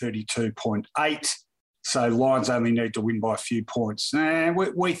on 132.8. So Lions only need to win by a few points.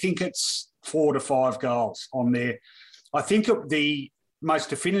 We think it's 4 to 5 goals on there. I think the most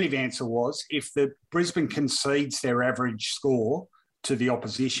definitive answer was if the Brisbane concedes their average score to the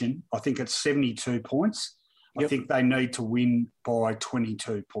opposition, I think it's 72 points. Yep. I think they need to win by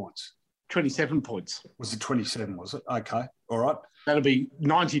 22 points. 27 points. Was it 27, was it? Okay. All right. That'll be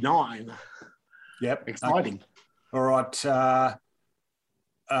 99. Yep. Exciting. Okay. All right.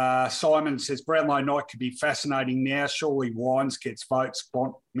 Simon says Brownlow night could be fascinating now. Surely Wines gets votes.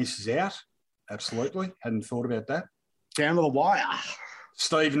 Bont misses out. Absolutely. Hadn't thought about that. Down to the wire.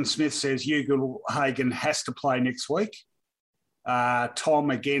 Stephen Smith says Hagen has to play next week. Tom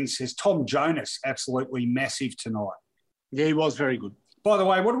again says Tom Jonas, absolutely massive tonight. Yeah, he was very good. By the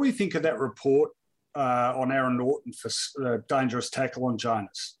way, what do we think of that report on Aaron Norton for dangerous tackle on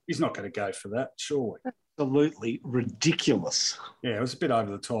Jonas? He's not going to go for that, surely. Absolutely ridiculous. Yeah, it was a bit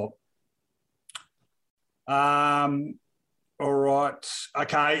over the top. All right.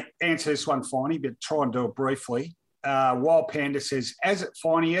 Okay, answer this one, Finey, but try and do it briefly. Wild Panda says,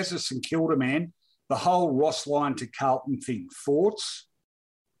 Finey, as a St Kilda man, the whole Ross Lyon to Carlton thing, thoughts?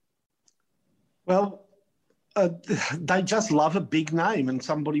 Well, they just love a big name and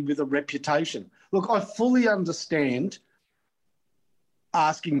somebody with a reputation. Look, I fully understand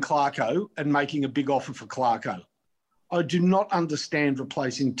asking Clarko and making a big offer for Clarko. I do not understand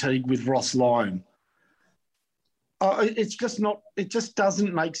replacing Teague with Ross Lyon. It's just not. It just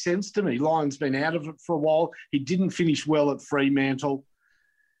doesn't make sense to me. Lyon's been out of it for a while. He didn't finish well at Fremantle.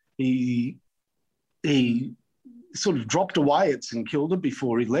 He sort of dropped away at St Kilda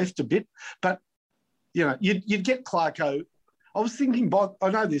before he left a bit. But, you know, you'd get Clarko. I was thinking, I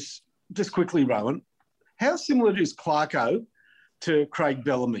know this just quickly, Rowan. How similar is Clarko to Craig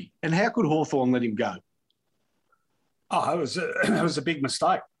Bellamy? And how could Hawthorn let him go? Oh, it was a big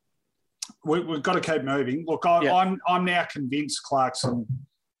mistake. We've got to keep moving. Look, I'm now convinced Clarkson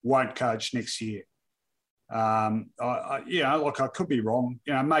won't coach next year. I could be wrong.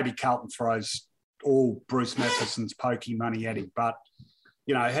 You know, maybe Carlton throws all Bruce Matheson's pokey money at him, but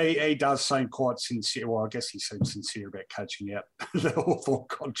you know, he does seem quite sincere. Well, I guess he seems sincere about coaching out the Hawthorn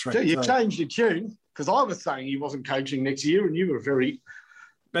contract. So you changed your tune because I was saying he wasn't coaching next year, and you were very.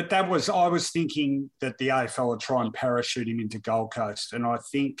 But I was thinking that the AFL would try and parachute him into Gold Coast, and I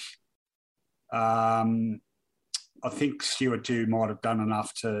think Stuart Dew might have done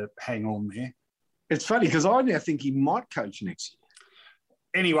enough to hang on there. It's funny because I now think he might coach next year.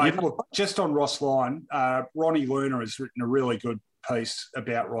 Anyway, look, just on Ross Lyon, Ronnie Lerner has written a really good piece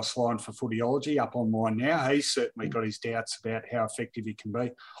about Ross Lyon for Footyology up online now. He's certainly got his doubts about how effective he can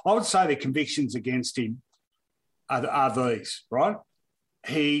be. I would say the convictions against him are these, right?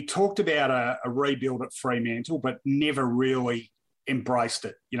 He talked about a rebuild at Fremantle, but never really embraced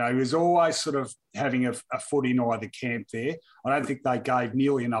it. You know, he was always sort of having a foot in either camp there. I don't think they gave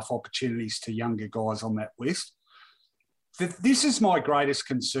nearly enough opportunities to younger guys on that list. This is my greatest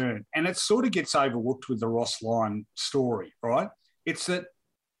concern, and it sort of gets overlooked with the Ross Lyon story, right? It's that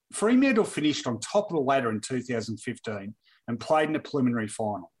Fremantle finished on top of the ladder in 2015 and played in a preliminary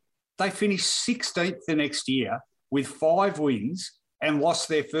final. They finished 16th the next year with 5 wins and lost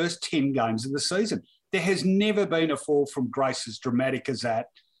their first 10 games of the season. There has never been a fall from grace as dramatic as that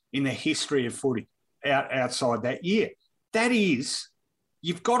in the history of footy outside that year. That is,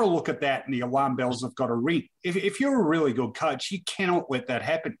 you've got to look at that and the alarm bells have got to ring. If you're a really good coach, you cannot let that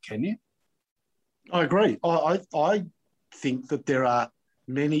happen, can you? I agree. I think that there are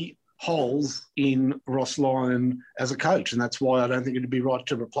many holes in Ross Lyon as a coach, and that's why I don't think it would be right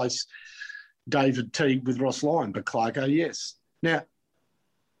to replace David Teague with Ross Lyon, but Clarko, yes. Now,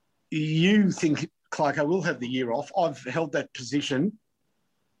 you think Clarko will have the year off. I've held that position,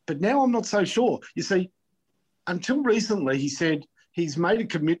 but now I'm not so sure. You see, until recently, he said he's made a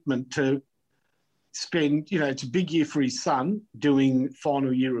commitment to spend, you know, it's a big year for his son doing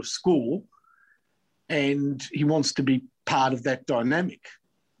final year of school, and he wants to be part of that dynamic.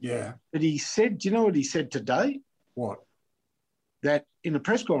 Yeah. But he said, do you know what he said today? What? That in a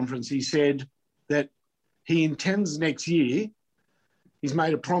press conference, he said that he intends next year, he's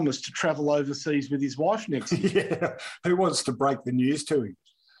made a promise to travel overseas with his wife next year. Yeah. Who wants to break the news to him?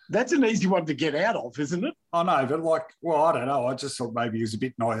 That's an easy one to get out of, isn't it? I know, but I don't know. I just thought maybe he was a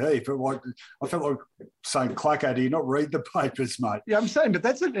bit naive. But I felt like saying, Clarko, do you not read the papers, mate? Yeah, I'm saying, but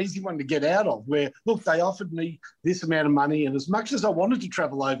that's an easy one to get out of where, look, they offered me this amount of money, and as much as I wanted to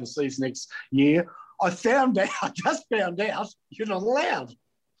travel overseas next year, I just found out you're not allowed.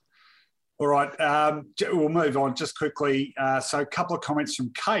 All right, we'll move on just quickly. So a couple of comments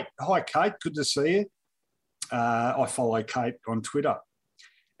from Kate. Hi, Kate. Good to see you. I follow Kate on Twitter.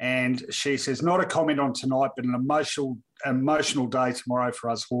 And she says, not a comment on tonight, but an emotional day tomorrow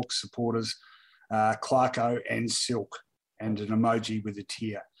for us Hawks supporters. Clarko and Silk, and an emoji with a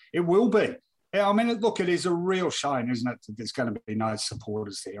tear. It will be. Yeah, I mean, look, it is a real shame, isn't it, that there's going to be no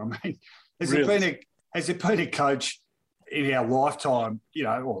supporters there. I mean, has there been a coach in our lifetime,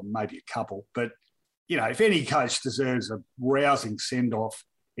 or maybe a couple, but, if any coach deserves a rousing send-off,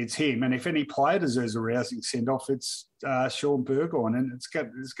 it's him. And if any player deserves a rousing send-off, it's Sean Burgoyne, and it's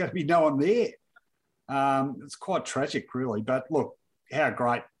going to be no one there. It's quite tragic, really. But look, how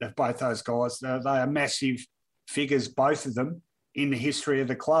great of both those guys. They are massive figures, both of them, in the history of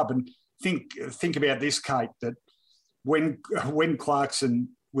the club. And think about this, Kate, that when Clarkson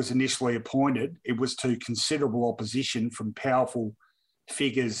was initially appointed, it was to considerable opposition from powerful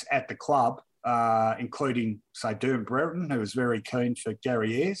figures at the club, including, say, Dermot Brereton, who was very keen for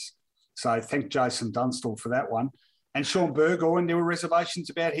Gary Ayres. So thank Jason Dunstall for that one. And Sean Burgoyne, there were reservations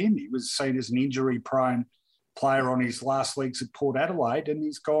about him. He was seen as an injury-prone player on his last legs at Port Adelaide, and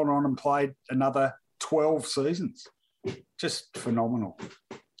he's gone on and played another 12 seasons. Just phenomenal.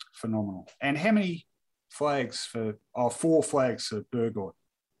 Phenomenal. And how many flags for... 4 flags for Burgoyne.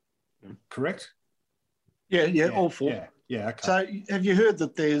 Correct? Yeah, all 4. Yeah, okay. So have you heard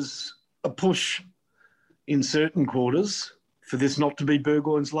that there's a push in certain quarters for this not to be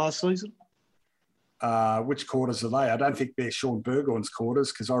Burgoyne's last season? Which quarters are they? I don't think they're Sean Burgoyne's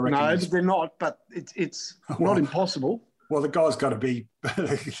quarters, because I reckon... No, they're not, but it's not impossible. Well, the guy's got to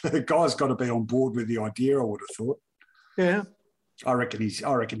be on board with the idea, I would have thought. Yeah. I reckon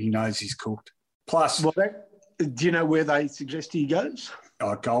he knows he's cooked. Plus... Well, do you know where they suggest he goes?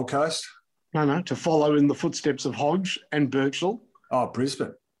 Gold Coast? No, to follow in the footsteps of Hodge and Birchall. Oh,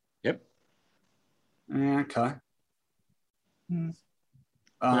 Brisbane. Yep. Okay.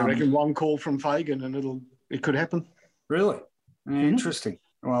 I reckon one call from Fagan and it could happen. Really? Interesting.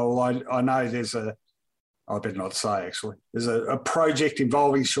 Well, I know there's I better not say, actually. There's a project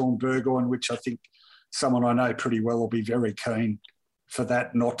involving Sean Burgoyne, which I think someone I know pretty well will be very keen for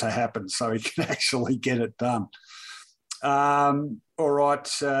that not to happen, so he can actually get it done. All right,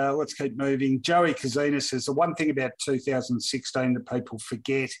 let's keep moving. Joey Kazina says, the one thing about 2016 that people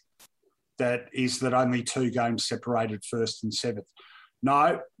forget is that only 2 games separated first and 7th.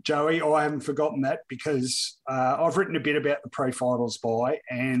 No, Joey, I haven't forgotten that, because I've written a bit about the pre-finals bye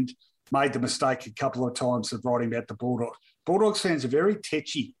and made the mistake a couple of times of writing about the Bulldogs. Bulldogs fans are very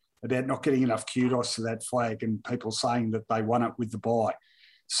tetchy about not getting enough kudos to that flag and people saying that they won it with the bye.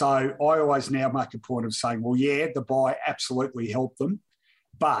 So I always now make a point of saying, well, yeah, the bye absolutely helped them,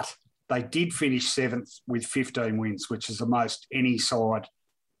 but they did finish 7th with 15 wins, which is the most any side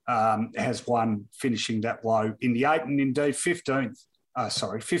has won finishing that low in the 8, and indeed 15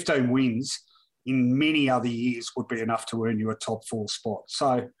 wins in many other years would be enough to earn you a top 4 spot.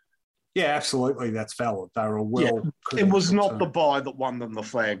 So, yeah, absolutely, that's valid. They were it was not the bye that won them the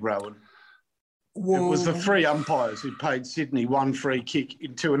flag, Rowan. Well, it was the 3 umpires who paid Sydney 1 free kick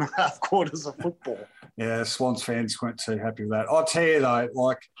in 2.5 quarters of football. Yeah, Swans fans weren't too happy with that. I'll tell you, though,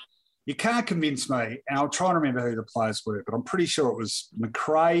 you can't convince me, and I'm trying to remember who the players were, but I'm pretty sure it was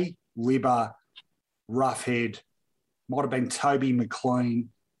McRae, Libba, Roughhead, might have been Toby McLean,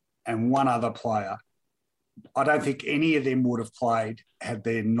 and one other player. I don't think any of them would have played had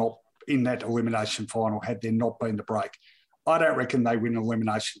there not, in that elimination final, had there not been the break. I don't reckon they win an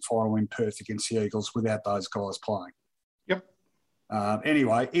elimination final in Perth against the Eagles without those guys playing. Yep.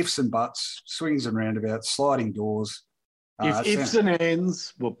 Anyway, ifs and buts, swings and roundabouts, sliding doors. If ifs and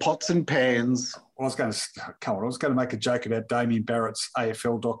ands were pots and pans. I was going to make a joke about Damien Barrett's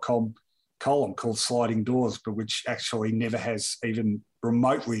AFL.com column called Sliding Doors, but which actually never has even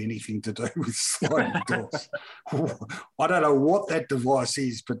remotely anything to do with sliding doors. I don't know what that device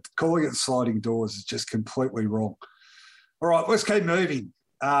is, but calling it sliding doors is just completely wrong. All right, let's keep moving.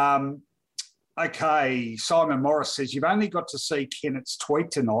 Okay, Simon Morris says, you've only got to see Kennett's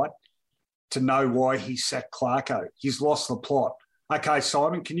tweet tonight to know why he sacked Clarko. He's lost the plot. Okay,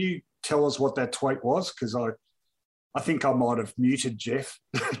 Simon, can you tell us what that tweet was? Because I think I might have muted Jeff.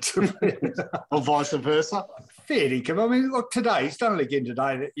 Or vice versa. Fair dinkum. I mean, look, today, he's done it again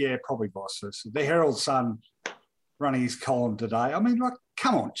today. Yeah, probably vice versa. The Herald Sun running his column today. I mean,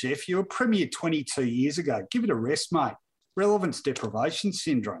 come on, Jeff. You were Premier 22 years ago. Give it a rest, mate. Relevance deprivation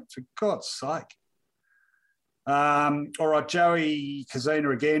syndrome, for God's sake. All right, Joey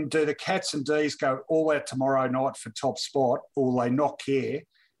Kazina again. Do the Cats and D's go all out tomorrow night for top spot, or will they not care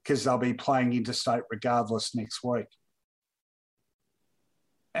because they'll be playing interstate regardless next week?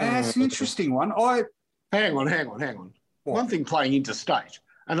 That's an interesting one. Hang on. What? One thing playing interstate,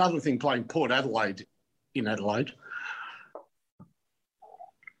 another thing playing Port Adelaide in Adelaide.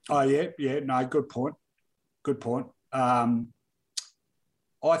 Oh, yeah, no, good point.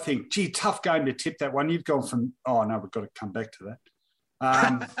 I think, gee, tough game to tip that one. You've gone from, oh, no, we've got to come back to that.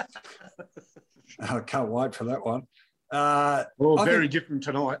 I can't wait for that one. Very different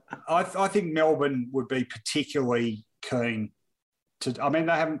tonight. I think Melbourne would be particularly keen to, I mean,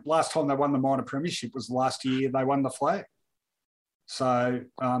 last time they won the minor premiership was last year they won the flag. So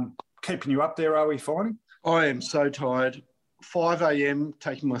keeping you up there, are we finding? I am so tired. 5 a.m,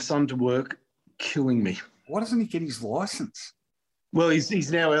 taking my son to work, killing me. Why doesn't he get his licence? Well,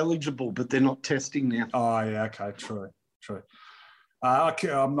 he's now eligible, but they're not testing now. Oh, yeah, okay, true.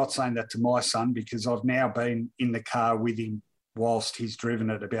 I'm not saying that to my son because I've now been in the car with him whilst he's driven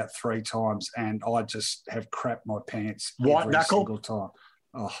it about 3 times, and I just have crapped my pants every single time.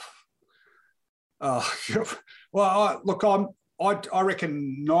 Well, I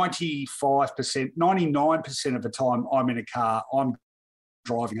reckon 95%, 99% of the time I'm in a car, I'm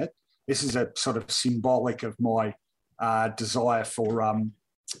driving it. This is a sort of symbolic of my desire for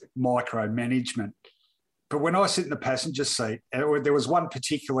micromanagement. But when I sit in the passenger seat, there was one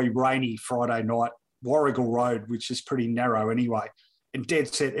particularly rainy Friday night, Warrigal Road, which is pretty narrow anyway, and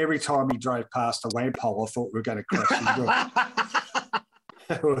dead set, every time he drove past a lamp pole, I thought we were going to crash into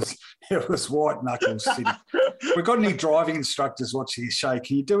it. It was white knuckles sitting. We've got any driving instructors watching this show.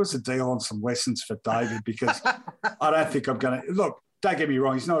 Can you do us a deal on some lessons for David? Because I don't think I'm going to... Look, don't get me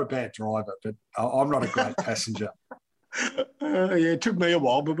wrong, he's not a bad driver, but I'm not a great passenger. It took me a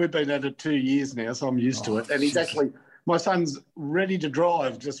while, but we've been at it 2 years now, so I'm used to it. And he's actually... My son's ready to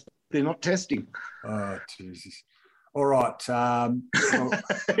drive, just they're not testing. Oh, Jesus. All right.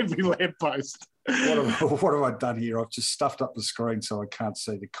 Every lamppost. What have I done here? I've just stuffed up the screen so I can't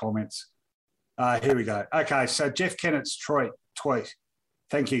see the comments. Here we go. Okay, so Jeff Kennett's tweet.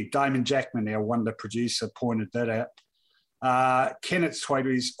 Thank you. Damon Jackman, our wonder producer, pointed that out. Kennett's tweet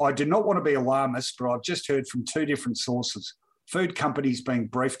is, I do not want to be alarmist, but I've just heard from 2 different sources. Food companies being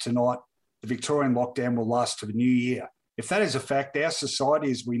briefed tonight, the Victorian lockdown will last to the new year. If that is a fact, our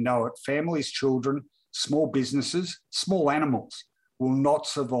society as we know it, families, children, small businesses, small animals, will not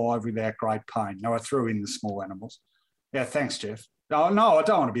survive without great pain. Now, I threw in the small animals. Yeah, thanks, Jeff. No, I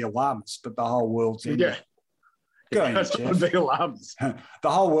don't want to be alarmist, but the whole world's ending. Yeah. Go ahead, Jeff. Be alarmist. The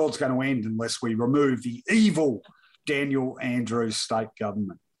whole world's going to end unless we remove the evil Daniel Andrews state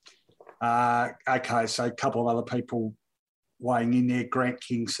government. Okay, so a couple of other people weighing in there. Grant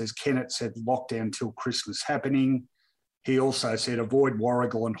King says, Kennett said lockdown till Christmas happening. He also said avoid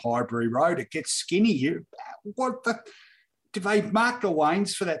Warrigal and Highbury Road. It gets skinny. Did they mark the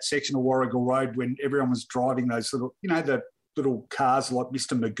lanes for that section of Warrigal Road when everyone was driving those little, the little cars like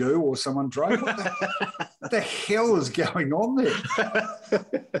Mr. Magoo or someone drove? What the hell is going on there?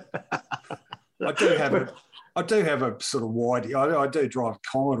 I do have a sort of wide. I do drive a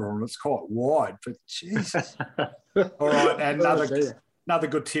Commodore and it's quite wide, but Jesus. All right, and another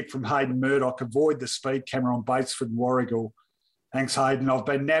good tip from Hayden Murdoch: avoid the speed camera on Batesford and Warrigal. Thanks, Hayden. I've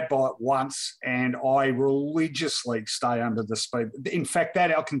been nabbed by it once, and I religiously stay under the speed. In fact,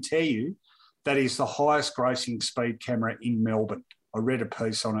 that I can tell you, that is the highest grossing speed camera in Melbourne. I read a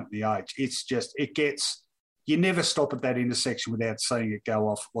piece on it in The Age. It's just, you never stop at that intersection without seeing it go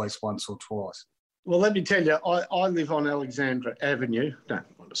off at least once or twice. Well, let me tell you, I live on Alexandra Avenue. Don't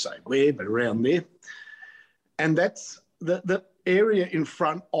want to say where, but around there. And that's the area in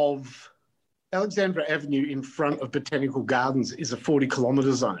front of Alexandra Avenue in front of Botanical Gardens is a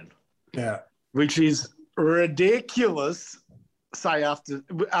 40-kilometre zone. Yeah. Which is ridiculous, say,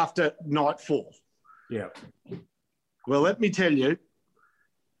 after nightfall. Yeah. Well, let me tell you,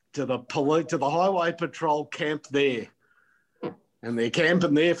 to the highway patrol camp there, and they're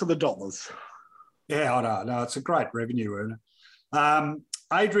camping there for the dollars. Yeah, I know. No, it's a great revenue earner.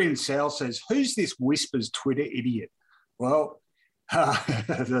 Adrian Sal says, who's this Whispers Twitter idiot? Well,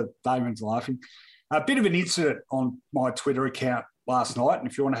 Damon's laughing. A bit of an incident on my Twitter account last night, and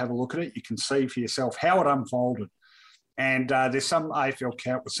if you want to have a look at it, you can see for yourself how it unfolded. And there's some AFL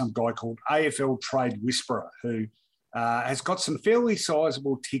account with some guy called AFL Trade Whisperer who has got some fairly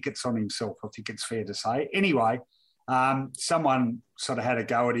sizable tickets on himself, I think it's fair to say. Anyway, someone sort of had a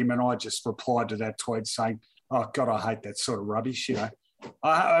go at him, and I just replied to that tweet saying, oh, God, I hate that sort of rubbish,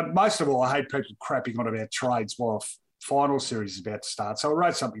 most of all, I hate people crapping on about trades while a final series is about to start. So I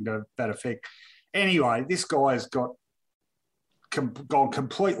wrote something to that effect. Anyway, this guy has gone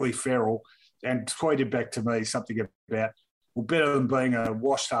completely feral and tweeted back to me something about, well, better than being a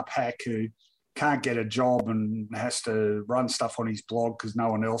washed-up hack who can't get a job and has to run stuff on his blog because no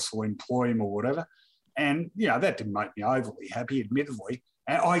one else will employ him or whatever. And, that didn't make me overly happy, admittedly.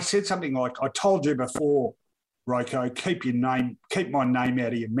 And I said something like, I told you before, Roko, keep my name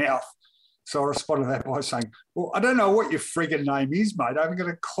out of your mouth. So I responded to that by saying, well, I don't know what your frigging name is, mate. I haven't got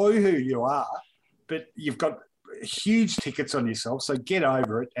a clue who you are, but you've got huge tickets on yourself, so get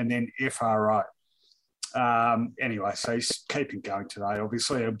over it, and then FRO. Anyway, so he's keeping going today.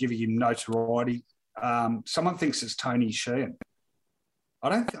 Obviously, I'm giving him notoriety. Someone thinks it's Tony Sheehan. I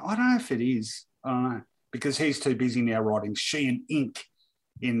don't know if it is. I don't know, because he's too busy now writing Sheehan Inc.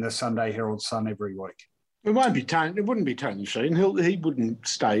 in the Sunday Herald Sun every week. It won't be Tony. It wouldn't be Tony Sheehan. He wouldn't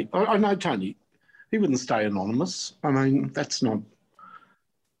stay. I know Tony. He wouldn't stay anonymous. I mean, that's not.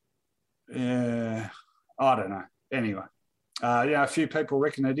 Yeah, I don't know. Anyway, a few people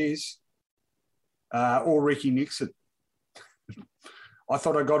reckon it is, or Ricky Nixon. I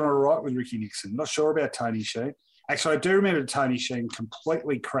thought I got it all right with Ricky Nixon. Not sure about Tony Sheehan. Actually, I do remember Tony Sheehan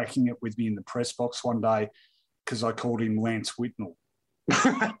completely cracking it with me in the press box one day because I called him Lance Whitnell.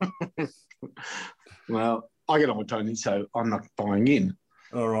 Well, I get on with Tony, so I'm not buying in.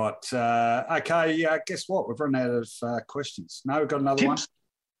 All right. Okay, guess what? We've run out of questions. No, we've got another Tips?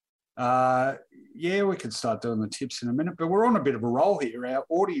 one. Yeah, we can start doing the tips in a minute, but we're on a bit of a roll here. Our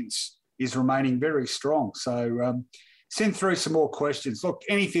audience is remaining very strong. So send through some more questions. Look,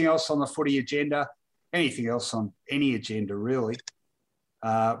 anything else on the footy agenda, anything else on any agenda, really,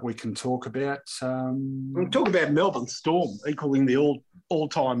 we can talk about. We'll talk about Melbourne Storm equaling the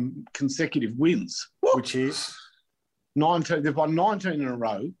all-time consecutive wins. Which is? 19. They've won 19 in a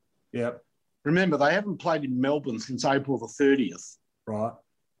row. Yep. Remember, they haven't played in Melbourne since April the 30th. Right.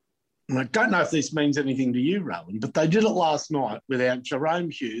 And I don't know if this means anything to you, Rowan, but they did it last night without Jerome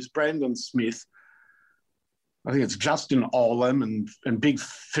Hughes, Brandon Smith, I think it's Justin Olam and Big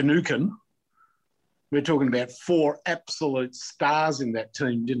Finucane. We're talking about 4 absolute stars in that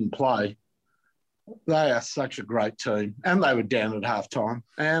team didn't play. They are such a great team. And they were down at halftime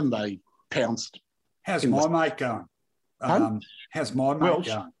and they pounced. How's my mate going? How's my mate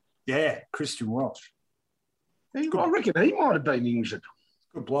going? Yeah, Christian Welsh. I reckon he might have been injured.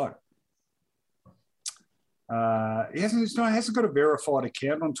 Good bloke. He hasn't got a verified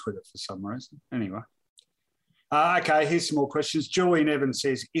account on Twitter for some reason. Anyway. Okay, here's some more questions. Julian Evans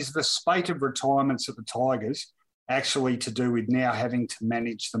says, is the spate of retirements at the Tigers actually to do with now having to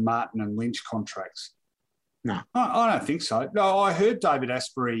manage the Martin and Lynch contracts? No. I don't think so. No, I heard David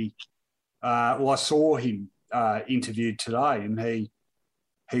Asprey, I saw him interviewed today, and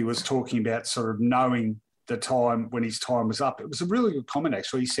he was talking about sort of knowing the time when his time was up. It was a really good comment,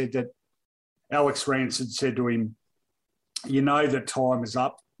 actually. He said that Alex Rance had said to him, you know that time is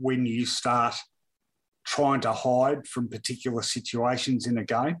up when you start trying to hide from particular situations in a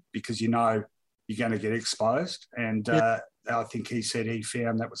game because you know you're going to get exposed. And I think he said he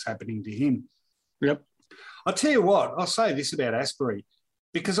found that was happening to him. Yep. I'll tell you what, I'll say this about Asprey,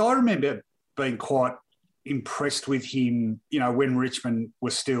 because I remember being quite impressed with him, when Richmond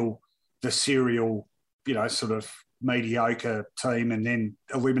was still the serial, sort of mediocre team and then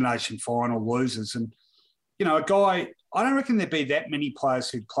elimination final losers. And, a guy, I don't reckon there'd be that many players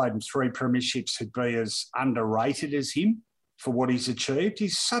who'd played in 3 premierships who'd be as underrated as him for what he's achieved.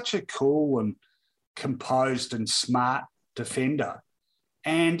 He's such a cool and composed and smart defender.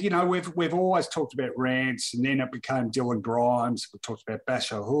 And, we've always talked about Rance, and then it became Dylan Grimes. We talked about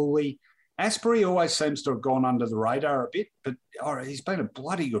Basher Hooley. Asprey always seems to have gone under the radar a bit, but he's been a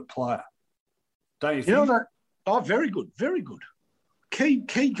bloody good player. Don't you think? Very good, very good.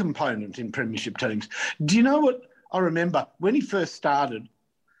 Key component in premiership teams. Do you know what I remember? When he first started,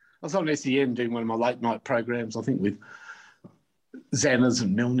 I was on SEN doing one of my late night programs, I think with Zanners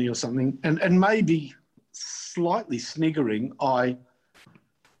and Milne or something, and maybe slightly sniggering, I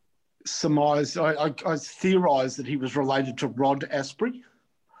surmised, I theorised that he was related to Rod Asprey.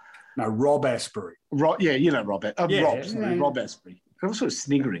 No, Rob Asprey. Rob Asprey. I was sort of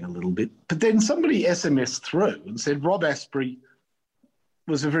sniggering a little bit. But then somebody SMS'd through and said Rob Asprey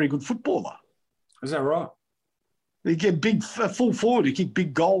was a very good footballer. Is that right? He get full forward. He kicked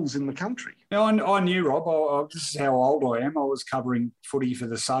big goals in the country. Now, I knew Rob. This is how old I am. I was covering footy for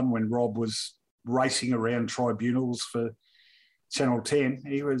The Sun when Rob was racing around tribunals for Channel 10.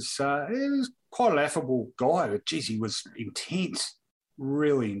 He was quite an affable guy, but, geez, he was intense,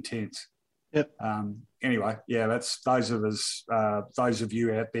 really intense. Yep. Anyway, yeah, that's those of us, those of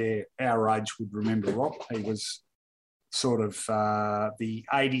you out there our age would remember Rob. He was sort of the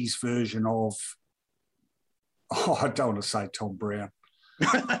 80s version of, I don't want to say Tom Brown.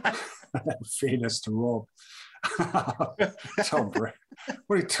 Fairness to Rob. Tom Brown.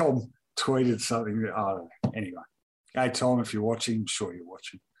 What did Tom tweeted something? I don't know. Anyway. Hey, Tom, if you're watching, I'm sure you're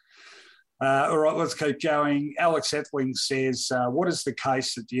watching. All right, let's keep going. Alex Etling says, what is the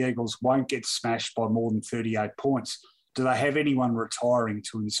case that the Eagles won't get smashed by more than 38 points? do they have anyone retiring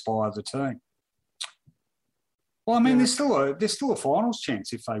to inspire the team? Well, I mean, there's still a finals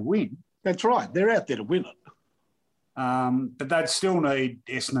chance if they win. That's right. They're out there to win it. But they'd still need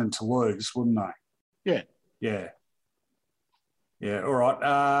Essendon to lose, wouldn't they? Yeah. Yeah. Yeah, all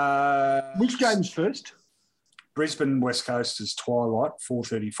right. Which game's first? Brisbane West Coast is twilight,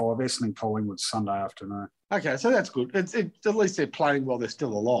 4:35. Essendon Collingwood Sunday afternoon. Okay, so that's good. At least they're playing while they're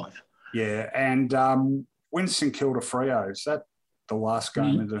still alive. Yeah, and when's St Kilda Freo? Is that the last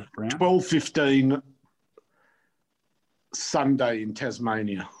game of the round? 12:15 Sunday in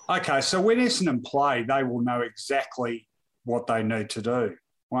Tasmania. Okay, so when Essendon play, they will know exactly what they need to do,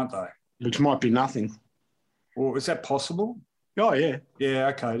 won't they? Which might be nothing. Well, is that possible? Oh, yeah. Yeah,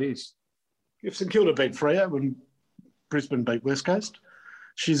 okay, it is. If St Kilda beat Freo and Brisbane beat West Coast,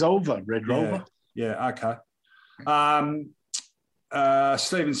 she's over, Red Rover. Yeah, okay.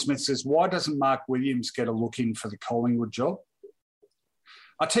 Stephen Smith says, why doesn't Mark Williams get a look in for the Collingwood job?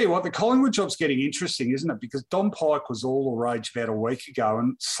 I tell you what, the Collingwood job's getting interesting, isn't it? Because Don Pike was all the rage about a week ago,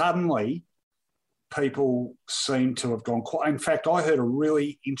 and suddenly people seem to have gone quiet. In fact, I heard a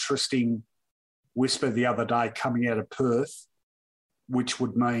really interesting whisper the other day coming out of Perth, which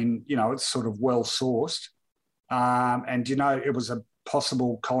would mean, it's sort of well-sourced. And, it was a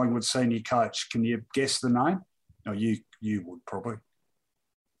possible Collingwood senior coach. Can you guess the name? No, you would probably.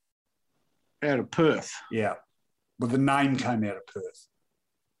 Out of Perth? Yeah. Well, the name came out of Perth.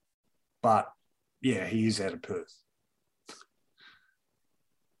 But, yeah, he is out of Perth.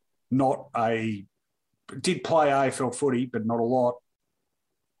 Did play AFL footy, but not a lot.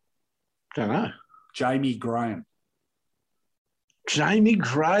 Don't know. Jamie Graham. Jamie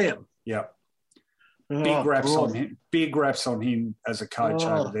Graham. Yep. Big raps on him as a coach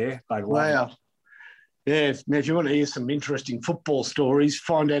over there. They love him. Yeah. Now, if you want to hear some interesting football stories,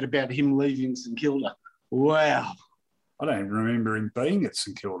 find out about him leaving St Kilda. Wow. I don't even remember him being at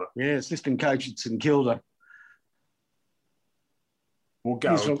St Kilda. Yeah, assistant coach at St Kilda. We'll go.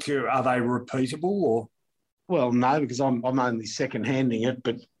 Are they repeatable or? Well, no, because I'm only second-handing it,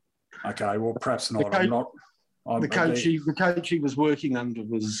 but... Okay, well, perhaps not. The coach he was working under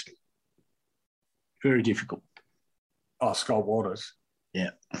was very difficult. Oh, Scott Waters.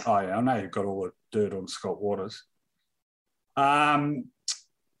 Yeah. Oh, yeah, I know you've got all the dirt on Scott Waters. All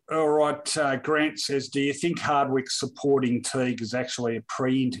right, Grant says, do you think Hardwick supporting Teague is actually a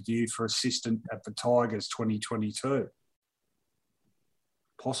pre-interview for assistant at the Tigers 2022?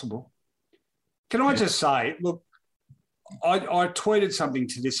 Possible. Can I just say, look, I tweeted something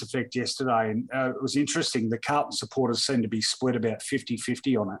to this effect yesterday, and it was interesting. The Carlton supporters seem to be split about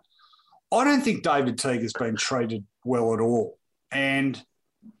 50-50 on it. I don't think David Teague has been treated well at all. And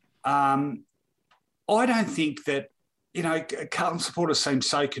I don't think that, Carlton supporters seem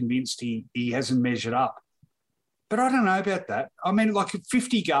so convinced he hasn't measured up. But I don't know about that. I mean, like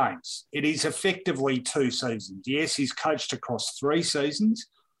 50 games, it is effectively 2 seasons. Yes, he's coached across 3 seasons,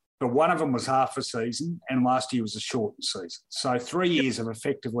 but one of them was half a season and last year was a shortened season. So 3 years have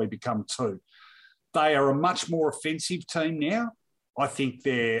effectively become 2. They are a much more offensive team now. I think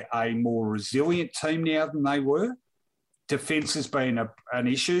they're a more resilient team now than they were. Defence has been an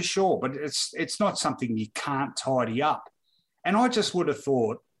issue, sure, but it's not something you can't tidy up. And I just would have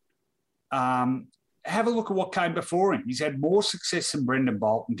thought, have a look at what came before him. He's had more success than Brendan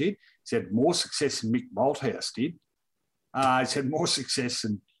Bolton did. He's had more success than Mick Malthouse did. He's had more success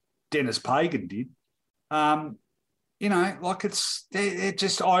than Dennis Pagan did. I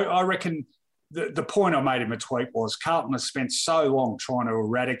reckon the point I made in my tweet was Carlton has spent so long trying to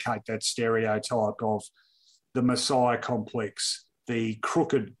eradicate that stereotype of the Messiah complex, the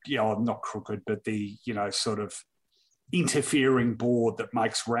crooked, not crooked, but the, sort of interfering board that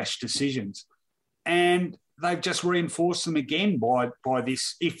makes rash decisions. And they've just reinforced them again by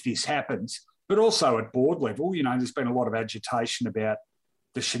this, if this happens, but also at board level. There's been a lot of agitation about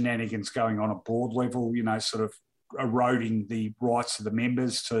the shenanigans going on at board level, sort of eroding the rights of the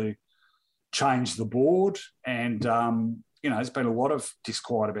members to change the board. And, there's been a lot of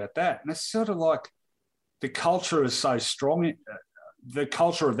disquiet about that. And it's sort of like the culture is so strong. The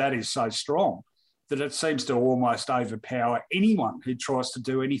culture of that is so strong that it seems to almost overpower anyone who tries to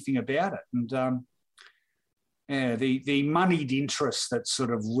do anything about it. And the moneyed interests that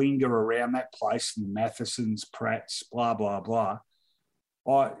sort of linger around that place, the Mathesons, Pratts, blah, blah, blah,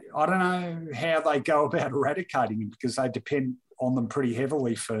 I don't know how they go about eradicating them because they depend on them pretty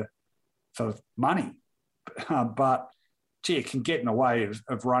heavily for money. But, gee, it can get in the way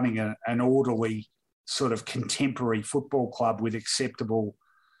of running an orderly sort of contemporary football club with acceptable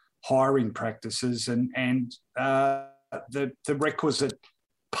hiring practices and the requisite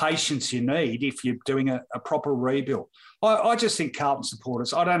patience you need if you're doing a proper rebuild. I just think Carlton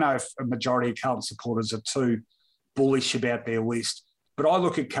supporters, I don't know if a majority of Carlton supporters are too bullish about their list, but I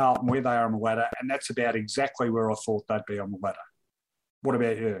look at Carlton where they are on the ladder, and that's about exactly where I thought they'd be on the ladder. What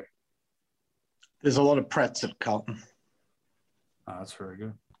about you? There's a lot of Pratts at Carlton. Oh, that's very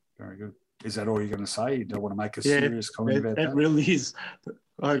good. Very good. Is that all you're going to say? You don't want to make a serious comment about that? It really is.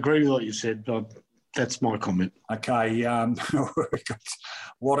 I agree with what you said. That's my comment. Okay. We've got a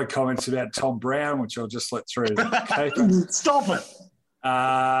lot of comments about Tom Brown, which I'll just let through. Stop it.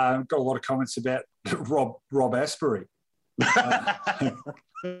 Got a lot of comments about Rob Asbury.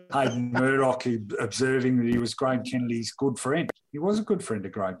 Hayden Murdoch observing that he was Graham Kennedy's good friend. He was a good friend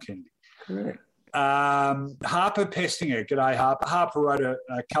of Graham Kennedy. Correct. Harper Pestinger. G'day, Harper. Harper wrote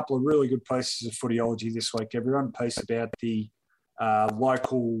a couple of really good pieces of Footyology this week, everyone. A piece about the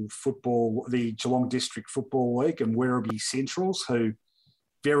local football, the Geelong District Football League and Werribee Centrals, who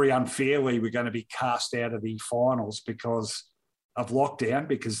very unfairly were going to be cast out of the finals because of lockdown,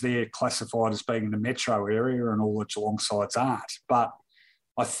 because they're classified as being in the metro area and all the Geelong sides aren't. But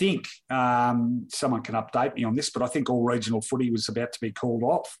I think someone can update me on this, but I think all regional footy was about to be called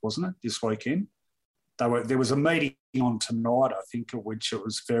off, wasn't it, this weekend? There was a meeting on tonight, I think, at which it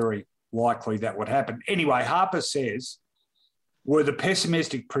was very likely that would happen. Anyway, Harper says, were the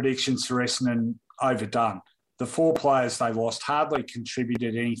pessimistic predictions for Essendon overdone? The 4 players they lost hardly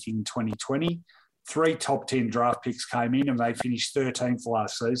contributed anything in 2020. 3 top 10 draft picks came in and they finished 13th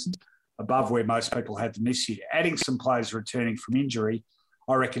last season, above where most people had them this year. Adding some players returning from injury,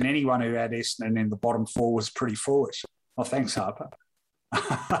 I reckon anyone who had Essendon in the bottom 4 was pretty foolish. Oh, thanks, Harper.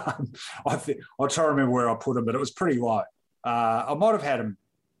 I'll try to remember where I put him, but it was pretty low. I might have had him,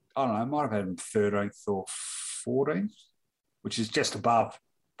 13th or 14th, which is just above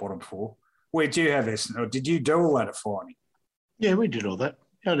bottom 4. Where do you have Essendon? Or did you do all that at finding? Yeah, we did all that.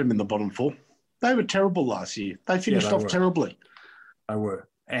 Had him in the bottom 4. They were terrible last year. They finished off terribly. They were.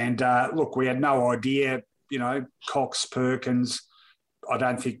 And look, we had no idea, Cox, Perkins. I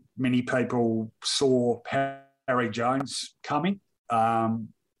don't think many people saw Harry Jones coming. Having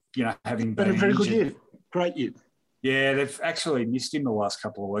been a very injured. good year. Great year. Yeah, they've actually missed him the last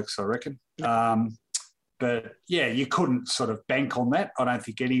couple of weeks, I reckon. But, yeah, you couldn't sort of bank on that. I don't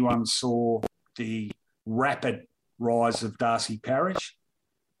think anyone saw the rapid rise of Darcy Parish.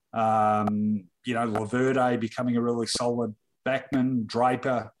 Laverde becoming a really solid backman,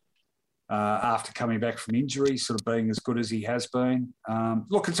 Draper, after coming back from injury, sort of being as good as he has been.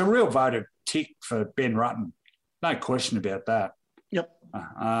 Look, it's a real vote of tick for Ben Rutten. No question about that. Yep.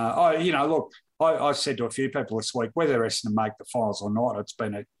 I said to a few people this week, whether Essendon make the finals or not, it's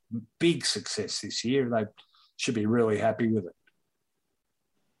been a big success this year. They should be really happy with it.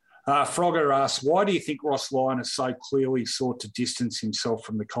 Frogger asks, why do you think Ross Lyon has so clearly sought to distance himself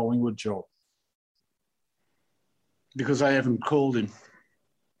from the Collingwood job? Because they haven't called him.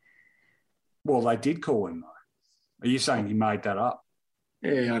 Well, they did call him, though. Are you saying he made that up?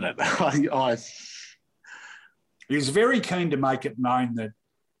 Yeah, I don't know. He was very keen to make it known that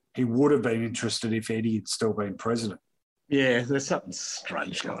he would have been interested if Eddie had still been president. Yeah, there's something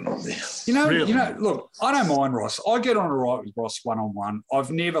strange going on there. Look, I don't mind Ross. I get on all right with Ross one-on-one.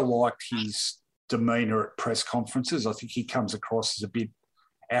 I've never liked his demeanour at press conferences. I think he comes across as a bit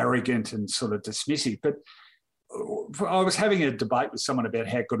arrogant and sort of dismissive. But I was having a debate with someone about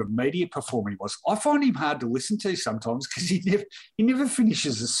how good a media performer he was. I find him hard to listen to sometimes because he never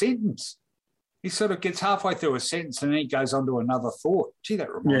finishes a sentence. He sort of gets halfway through a sentence and then he goes on to another thought. Gee,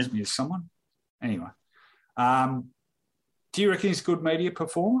 that reminds me of someone. Anyway. Do you reckon he's a good media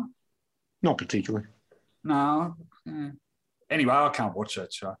performer? Not particularly. No. Anyway, I can't watch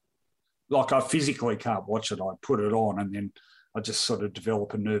that show. Like, I physically can't watch it. I put it on and then I just sort of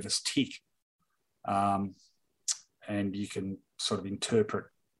develop a nervous tick. And you can sort of interpret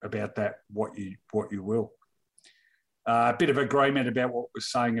about that what you will. A bit of agreement about what we're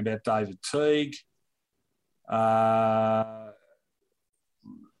saying about David Teague.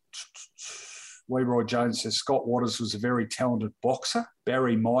 Leroy Jones says Scott Waters was a very talented boxer.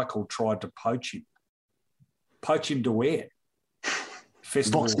 Barry Michael tried to poach him. Poach him to where?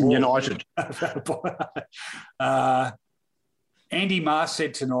 Festival Boxing United. Andy Marr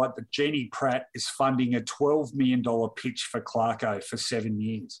said tonight that Jeannie Pratt is funding a $12 million pitch for Clarko for 7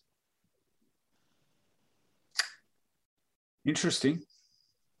 years. Interesting.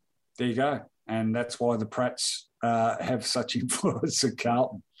 There you go. And that's why the Pratts have such influence at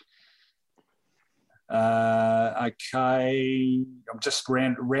Carlton. Okay. I'm just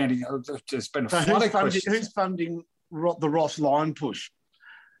rounding. There's been a flood of questions. Who's funding the Ross Lyon push?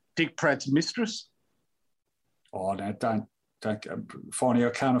 Dick Pratt's mistress? Oh, no, don't Finally,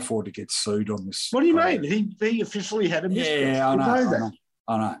 I can't afford to get sued on this. What do you mean? He officially had a mistress. Yeah,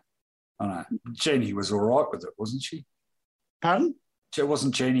 I know. Jeannie was all right with it, wasn't she? Pardon?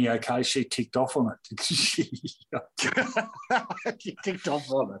 Wasn't Jeannie okay? She ticked off on it. She ticked off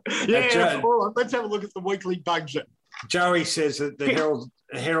on it. Yeah, all right, let's have a look at the weekly budget. Joey says that the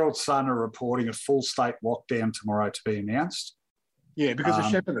Herald Sun are reporting a full state lockdown tomorrow to be announced. Yeah, because of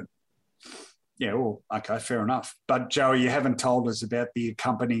Shepparton. Yeah, well, okay, fair enough. But, Joey, you haven't told us about the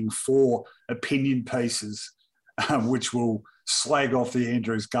accompanying 4 opinion pieces which will slag off the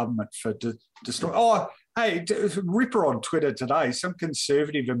Andrews government for destroy. Oh, hey, Ripper on Twitter today, some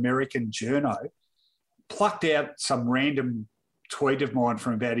conservative American journo plucked out some random tweet of mine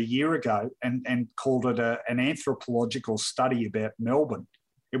from about a year ago and called it an anthropological study about Melbourne.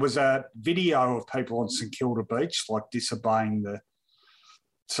 It was a video of people on St Kilda Beach, like disobeying the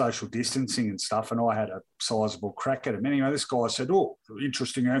social distancing and stuff, and I had a sizable crack at him. Anyway, this guy said, oh,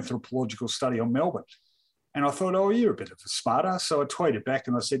 interesting anthropological study on Melbourne. And I thought, oh, you're a bit of a smarter. So I tweeted back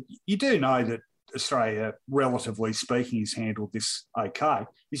and I said, you do know that Australia, relatively speaking, has handled this okay.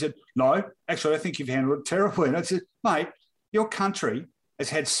 He said, no, actually, I think you've handled it terribly. And I said, mate, your country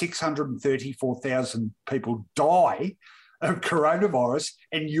has had 634,000 people die of coronavirus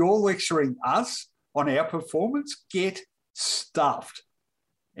and you're lecturing us on our performance? Get stuffed.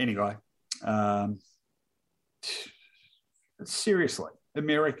 Anyway, seriously,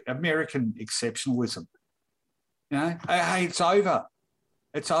 American exceptionalism. You know, hey, it's over.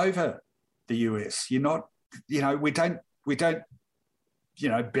 It's over. The US. You're not. You know, we don't. You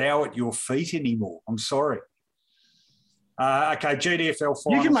know, bow at your feet anymore. I'm sorry. Okay, GDFL finals.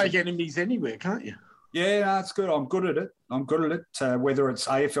 You can make enemies anywhere, can't you? Yeah, no, it's good. I'm good at it. Whether it's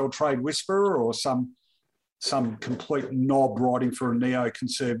AFL Trade Whisperer or some complete knob writing for a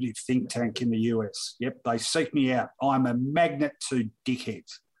neoconservative think tank in the US. Yep, they seek me out. I'm a magnet to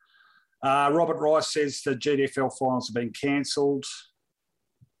dickheads. Robert Rice says the GDFL finals have been cancelled.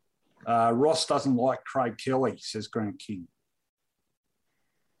 Ross doesn't like Craig Kelly, says Grant King.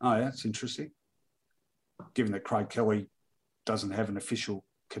 Oh, yeah, that's interesting. Given that Craig Kelly doesn't have an official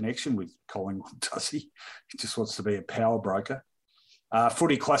connection with Collingwood, does he? He just wants to be a power broker.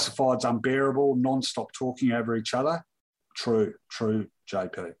 Footy classified's unbearable, non-stop talking over each other. True,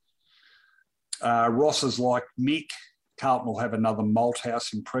 JP. Ross is like Mick. Carlton will have another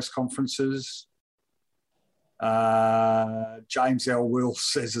Malthouse in press conferences. James L. Will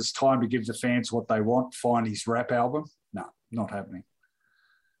says it's time to give the fans what they want, find his rap album. No, not happening.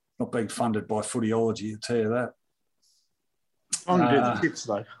 Not being funded by Footyology, I'll tell you that. I'm going to do the tips,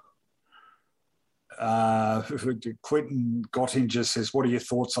 though. Quentin Gottinger says, what are your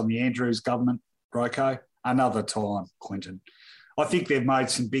thoughts on the Andrews government, Roko? Another time, Quentin. I think they've made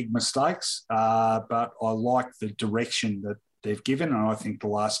some big mistakes, but I like the direction that they've given, and I think the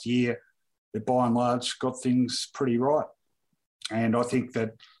last year they, by and large, got things pretty right. And I think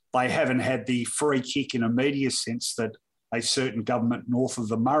that they haven't had the free kick in a media sense that a certain government north of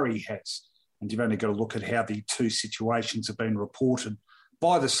the Murray has. And you've only got to look at how the two situations have been reported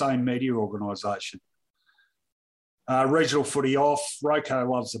by the same media organisation. Regional footy off. Roko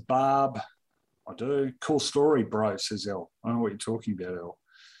loves a barb. I do. Cool story, bro, says El. I don't know what you're talking about,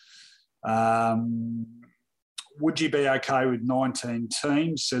 El. Would you be okay with 19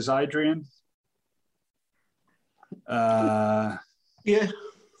 teams, says Adrian? Yeah.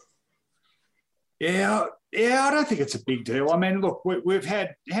 Yeah, I don't think it's a big deal. I mean, look, we've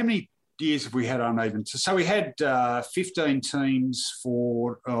had, how many years have we had uneven? So we had 15 teams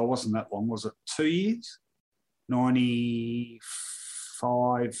for, it wasn't that long, was it 2 years?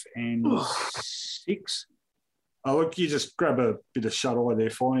 95 and 6. Oh, look, you just grab a bit of shut-eye there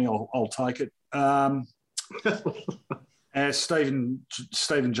for me. I'll take it. Stephen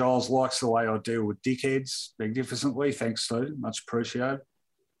Giles likes the way I deal with dickheads magnificently. Thanks, Stephen. Much appreciated.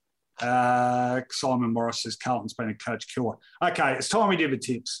 Simon Morris says Carlton's been a coach killer. Okay, it's time we do the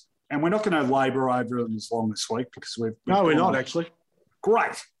tips. And we're not going to labour over them as long this week because we've no, we're not actually.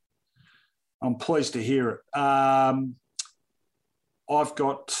 Great. I'm pleased to hear it. I've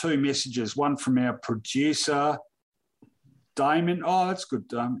got 2 messages. One from our producer, Damon. Oh, that's good,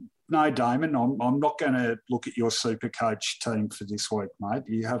 Damon. No, Damon, I'm not going to look at your super coach team for this week, mate.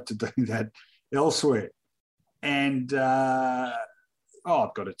 You have to do that elsewhere. And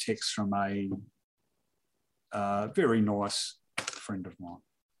I've got a text from a very nice friend of mine.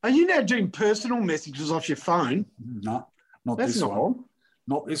 Are you now doing personal messages off your phone? No, not That's this not one. wrong.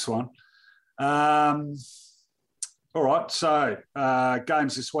 Not this one. All right, so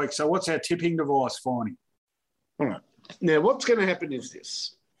games this week. So what's our tipping device, Finey? All right. Now, what's going to happen is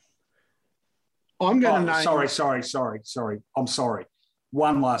this. I'm going to name... Sorry. I'm sorry.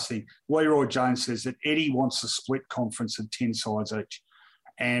 One last thing. Leroy Jones says that Eddie wants a split conference of 10 sides each.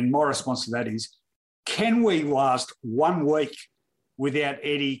 And my response to that is, can we last 1 week without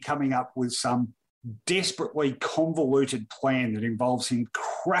Eddie coming up with some desperately convoluted plan that involves him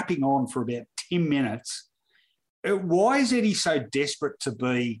crapping on for about 10 minutes? Why is Eddie so desperate to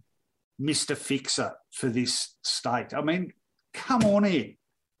be Mr. Fixer for this state? I mean, come on here.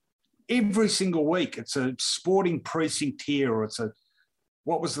 Every single week, it's a sporting precinct here, or it's a,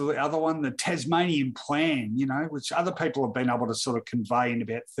 what was the other one? The Tasmanian plan, you know, which other people have been able to sort of convey in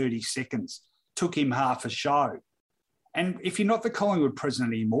about 30 seconds. Took him half a show. And if you're not the Collingwood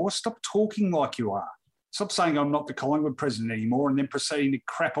president anymore, stop talking like you are. Stop saying I'm not the Collingwood president anymore and then proceeding to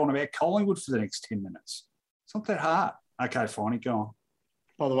crap on about Collingwood for the next 10 minutes. It's not that hard. Okay, fine, go on.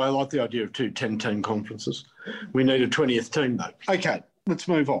 By the way, I like the idea of 2 10-team conferences. We need a 20th team, though. Okay, let's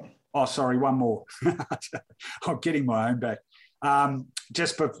move on. Oh, sorry, one more. I'm getting my own back. In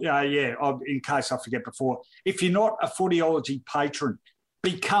case I forget before, if you're not a Footyology patron,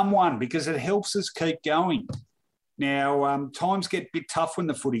 become one because it helps us keep going. Now, times get a bit tough when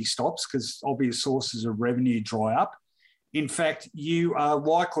the footy stops because obvious sources of revenue dry up. In fact, you are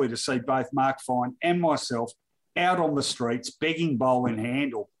likely to see both Mark Fine and myself out on the streets begging bowl in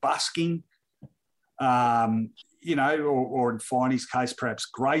hand or busking, or in Finey's case, perhaps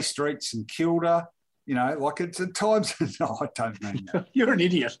Grey Street, St Kilda. You know, like it's at times. No, I don't mean that. You're an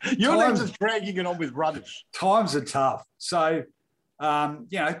idiot. You're just dragging it on with rubbish. Times are tough. So,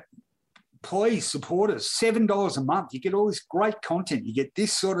 please support us. $7 a month. You get all this great content. You get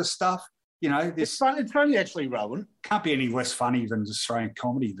this sort of stuff. You know, this. It's funny actually, Rowan. Can't be any less funny than Australian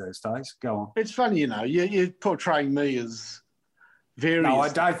comedy these days. Go on. It's funny, you know. You're portraying me as various. No, I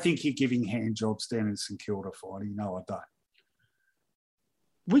don't think you're giving hand jobs down in St Kilda, Finey. No, I don't.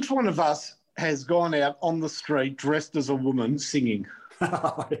 Which one of us has gone out on the street dressed as a woman singing?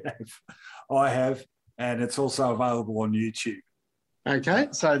 I have, and it's also available on YouTube. Okay,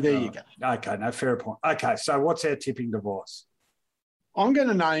 so there you go. Okay, no, fair point. Okay, so what's our tipping device? I'm going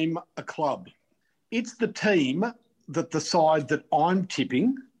to name a club. It's the team that the side that I'm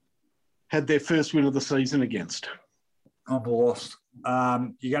tipping had their first win of the season against. I'm lost.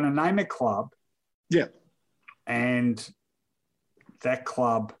 You're going to name a club. Yeah. And that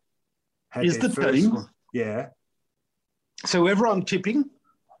club is the team. Yeah. So whoever I'm tipping,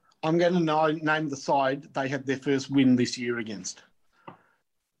 I'm going to name the side they had their first win this year against.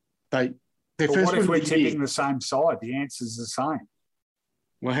 What if we're tipping the same side? The answer's the same.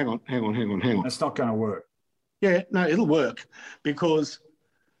 Well, hang on. That's not going to work. Yeah, no, it'll work because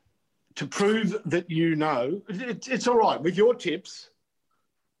to prove that you know, it's all right. With your tips,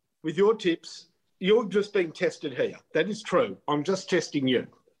 you're just being tested here. That is true. I'm just testing you.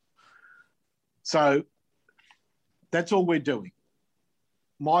 So that's all we're doing.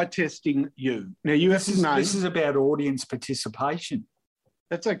 My testing you. Now, you have to know. This is about audience participation.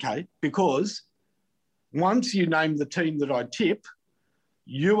 That's okay, because once you name the team that I tip,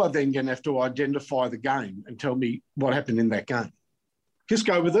 you are then going to have to identify the game and tell me what happened in that game. Just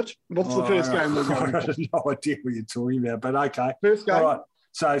go with it. What's the first game we're going to? I have no idea what you're talking about, but okay. First game. All right.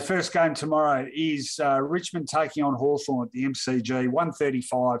 So first game tomorrow is Richmond taking on Hawthorn at the MCG,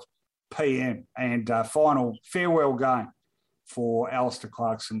 1:35 p.m. and final farewell game for Alistair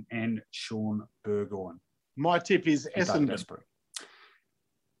Clarkson and Sean Burgoyne. My tip is Essendon.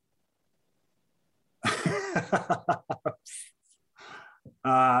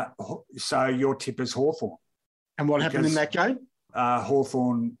 So your tip is Hawthorn. And what happened in that game?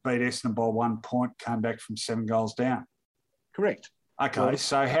 Hawthorn beat Essendon by 1 point, came back from 7 goals down. Correct. Okay, well,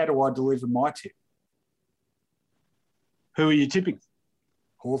 so how do I deliver my tip? Who are you tipping?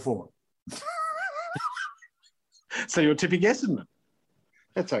 Hawthorn. So you're tipping Essendon?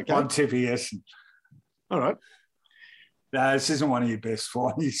 That's okay. I'm tipping Essendon. All right. No, this isn't one of your best,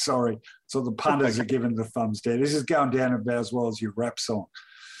 Finey. Sorry. So the punters are giving the thumbs down. This is going down about as well as your rap song.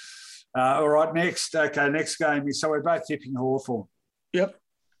 All right, next. Okay, next game. So we're both tipping Hawthorn. Yep.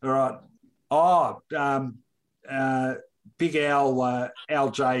 All right. Big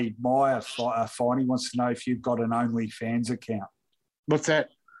Al J. Meyer, Finey, wants to know if you've got an OnlyFans account. What's that?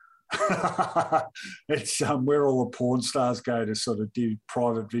 It's where all the porn stars go to sort of do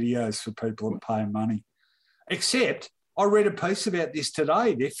private videos for people that pay money. Except I read a piece about this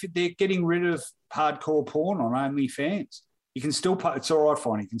today. They're getting rid of hardcore porn on OnlyFans. You can still post. It's all right,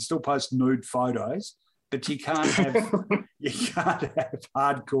 fine. You can still post nude photos, but you can't have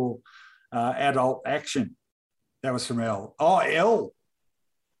hardcore adult action. That was from L. Oh, L.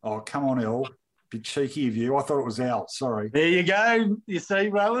 Oh, come on, L. Bit cheeky of you. I thought it was Al. Sorry. There you go. You see,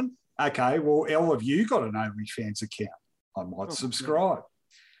 Rowan? Okay, well, Elle, have you got an OnlyFans account? I might subscribe.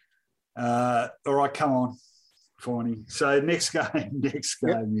 All right, come on, Finey. So next game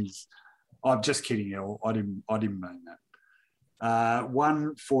is. I'm just kidding, Elle. I didn't mean that.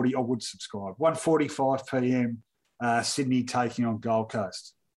 1:40. I would subscribe. 1:45 p.m. Sydney taking on Gold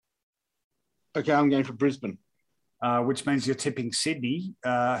Coast. Okay, I'm going for Brisbane. Which means you're tipping Sydney,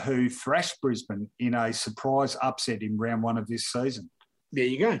 who thrashed Brisbane in a surprise upset in round 1 of this season. There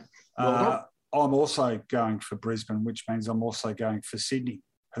you go. Well I'm also going for Brisbane, which means I'm also going for Sydney.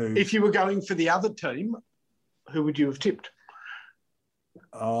 Who? If you were going for the other team, who would you have tipped?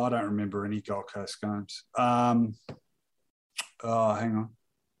 Oh, I don't remember any Gold Coast games. Hang on.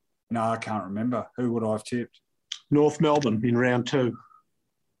 No, I can't remember. Who would I have tipped? North Melbourne in round 2.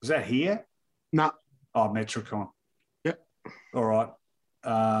 Was that here? No. Oh, Metricon. Yep. All right.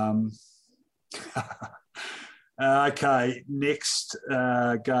 Okay, next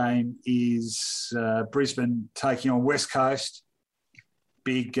game is Brisbane taking on West Coast.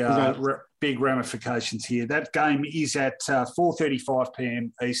 Big ramifications here. That game is at 4:35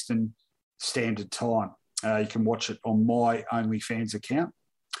 p.m. Eastern Standard Time. You can watch it on my OnlyFans account,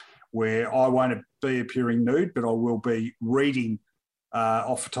 where I won't be appearing nude, but I will be reading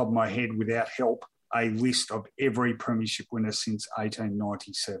off the top of my head without help a list of every premiership winner since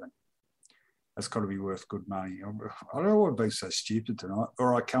 1897. That's got to be worth good money. I don't want to be so stupid tonight. All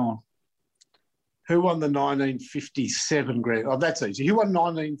right, come on. Who won the 1957 grand? Oh, that's easy. Who won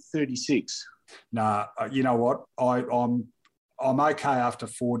 1936? Nah, you know what? I'm okay after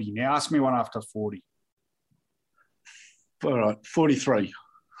 40. Now ask me one after 40. All right, 43.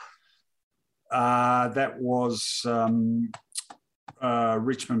 That was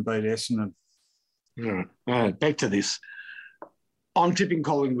Richmond beat Essendon. All right, back to this. I'm tipping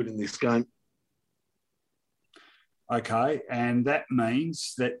Collingwood in this game. Okay, and that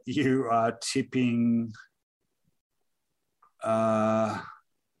means that you are tipping.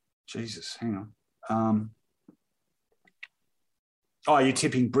 Jesus, hang on. You're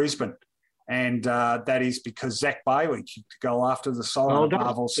tipping Brisbane, and that is because Zach Bailey kicked a goal after the Siren at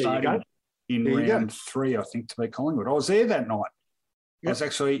Marvel Stadium in round 3, I think, to beat Collingwood. I was there that night. Yep. I was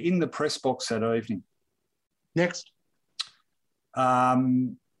actually in the press box that evening. Next.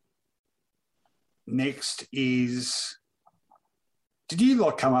 Next is, did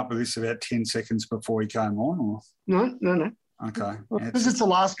you come up with this about 10 seconds before he came on? Or? No. Okay. Because it's the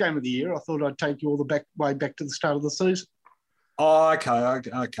last game of the year, I thought I'd take you all the way back to the start of the season. Oh, okay. I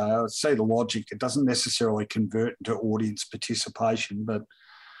see the logic. It doesn't necessarily convert into audience participation, but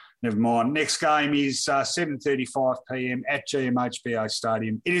never mind. Next game is 7:35 p.m. at GMHBA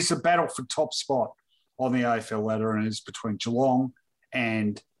Stadium. It is a battle for top spot on the AFL ladder, and it is between Geelong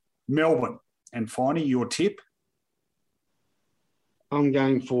and Melbourne. And finally, your tip? I'm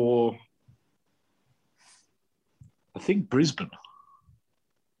going for, I think, Brisbane.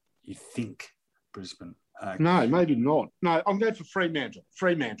 You think Brisbane? Okay. No, maybe not. No, I'm going for Fremantle.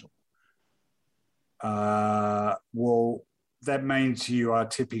 Well, that means you are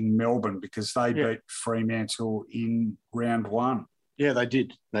tipping Melbourne because they beat Fremantle in round 1. Yeah, they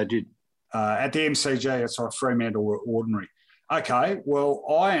did. At the MCG, sorry, Fremantle were ordinary. Okay, well,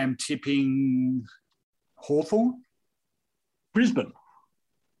 I am tipping Hawthorn. Brisbane.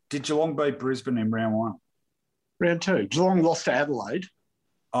 Did Geelong beat Brisbane in round 1? Round 2. Geelong lost to Adelaide.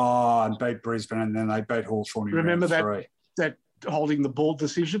 Oh, and beat Brisbane, and then they beat Hawthorn in round 3. Remember that holding the ball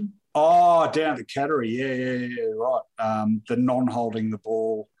decision? Oh, down to Cattery. Yeah, right. The non-holding the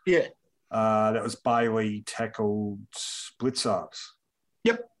ball. Yeah. That was Bailey tackled Blitzards.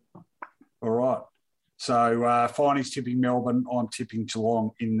 Yep. All right. So Finey's tipping Melbourne. I'm tipping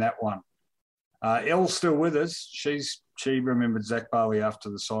Geelong in that one. Elle's still with us. She remembered Zach Bailey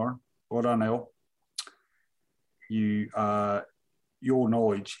after the Siren. Well done, Elle. Your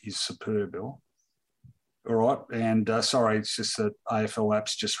knowledge is superb, Elle. All right. And sorry, it's just that AFL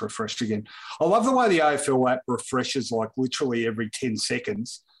app's just refreshed again. I love the way the AFL app refreshes literally every 10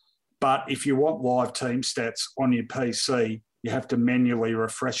 seconds. But if you want live team stats on your PC, you have to manually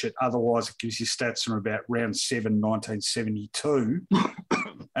refresh it. Otherwise, it gives you stats from about round 7, 1972.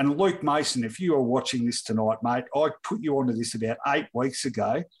 And Luke Mason, if you are watching this tonight, mate, I put you onto this about 8 weeks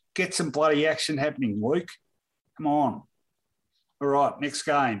ago. Get some bloody action happening, Luke. Come on. All right, next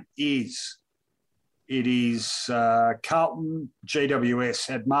game is Carlton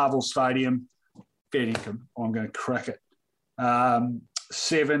GWS at Marvel Stadium. Fair income. I'm going to crack it.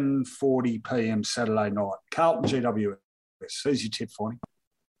 7:40 p.m. Saturday night. Carlton GWS. Who's your tip, Fonny?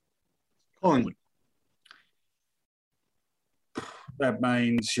 Collingwood. That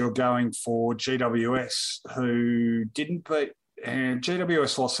means you're going for GWS, who didn't beat And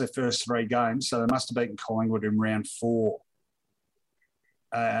GWS lost their first 3 games, so they must have beaten Collingwood in round 4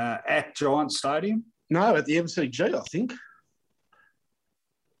 at Giant Stadium. No, at the MCG, I think.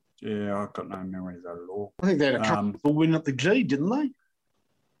 Yeah, I've got no memory of that at all. I think they had a comfortable win at the G, didn't they?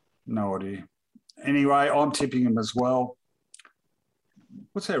 No idea. Anyway, I'm tipping them as well.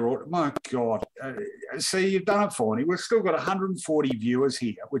 What's their order? My God. See, you've done it for me. We've still got 140 viewers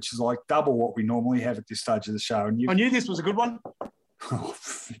here, which is like double what we normally have at this stage of the show. And I knew this was a good one. Oh,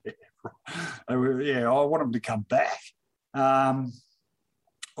 yeah, I want them to come back. All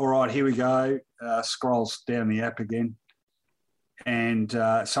right, here we go. Scrolls down the app again. And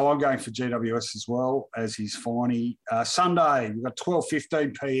so I'm going for GWS as well, as is Finey. Sunday, we've got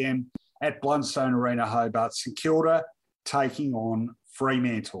 12:15 p.m. at Blundstone Arena, Hobart. St Kilda taking on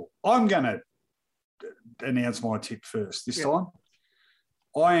Fremantle. I'm going to announce my tip first this time.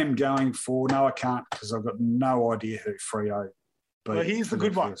 I am going for, no, I can't because I've got no idea who Freo beat. Well, here's the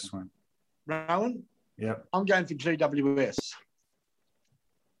good one. Rowan? Yep. I'm going for GWS.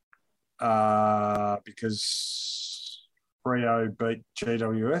 Because Freo beat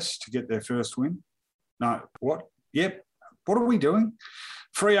GWS to get their first win. No, what? Yep. What are we doing?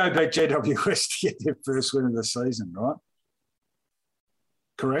 Freo beat GWS to get their first win of the season, right?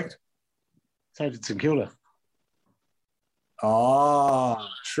 Correct? So did St Kilda.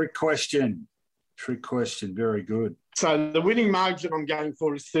 Trick question. Trick question. Very good. So the winning margin I'm going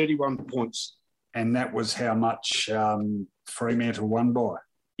for is 31 points. And that was how much Fremantle won by?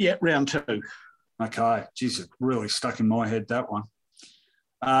 Yeah, round 2. Okay. Geez, it really stuck in my head, that one.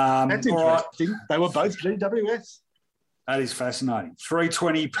 That's interesting. Right. They were both GWS. That is fascinating.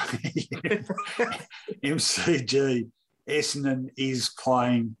 3:20 p.m. MCG. Essendon is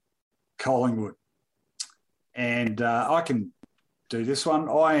playing Collingwood. And I can do this one.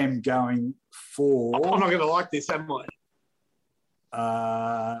 I am going for... I'm not going to like this, am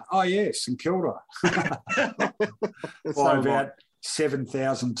I? St Kilda. By about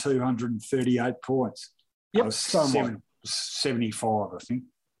 7,238 points. Yep, 75, I think.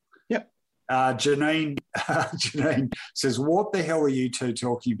 Yep. Janine says, what the hell are you two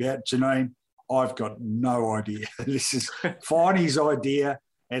talking about? Janine, I've got no idea. This is Finey's idea.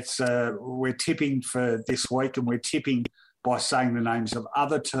 It's we're tipping for this week, and we're tipping by saying the names of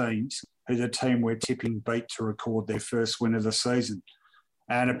other teams who the team we're tipping beat to record their first win of the season.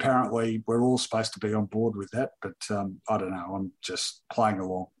 And apparently we're all supposed to be on board with that, but I don't know. I'm just playing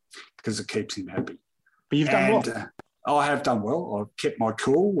along because it keeps him happy. But you've done well. I have done well. I've kept my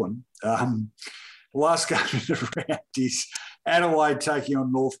cool. And the last game of the round is Adelaide taking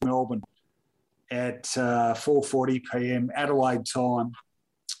on North Melbourne at 4:40 p.m. Adelaide time.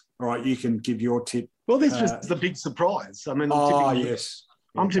 All right, you can give your tip. Well, this was the big surprise. I mean, I'm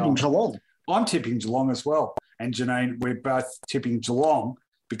tipping Geelong. I'm tipping Geelong as well. And Janine, we're both tipping Geelong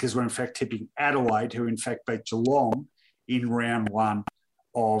because we're in fact tipping Adelaide, who in fact beat Geelong in round 1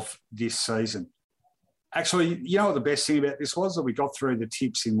 of this season. Actually, you know what the best thing about this was? That we got through the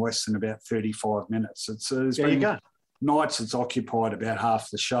tips in less than about 35 minutes. There's been nights it's occupied about half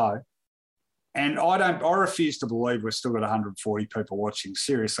the show. And I refuse to believe we've still got 140 people watching.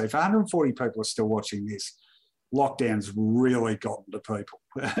 Seriously, if 140 people are still watching this, lockdown's really gotten to people.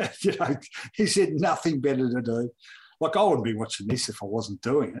 You know, he said nothing better to do. Like, I wouldn't be watching this if I wasn't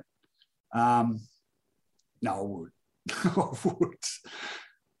doing it. No, I would. I would.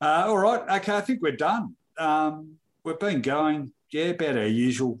 All right. Okay, I think we're done. We've been going, about our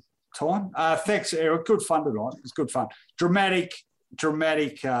usual time. Thanks, Eric. Good fun tonight. It was good fun. Dramatic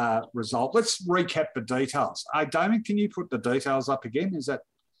result. Let's recap the details. Damien, can you put the details up again?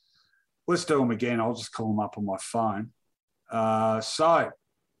 Let's do them again. I'll just call them up on my phone. So,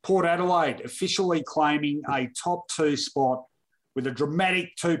 Port Adelaide officially claiming a top 2 spot with a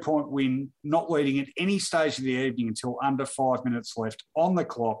dramatic 2-point win, not leading at any stage of the evening until under 5 minutes left on the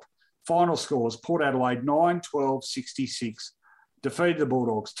clock. Final scores, Port Adelaide 9-12-66, defeated the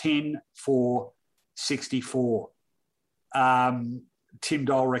Bulldogs 10-4-64. Tim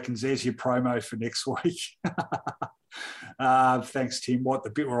Dole reckons there's your promo for next week. Thanks, Tim. What,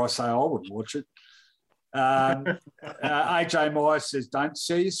 the bit where I say I wouldn't watch it? AJ Myers says, don't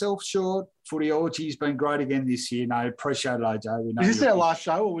sell yourself short. Footyology's been great again this year. No, appreciate it, AJ. We know Is this our last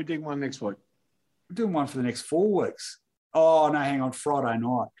show, or are we doing one next week? We're doing one for the next 4 weeks. Oh, no, hang on, Friday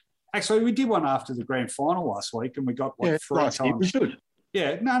night. Actually, we did one after the grand final last week, and we got 3 times. We should.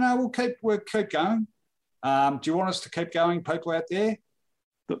 Yeah, no, we'll keep going. Do you want us to keep going, people out there?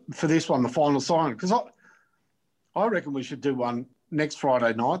 For this one, the final sign, because I reckon we should do one next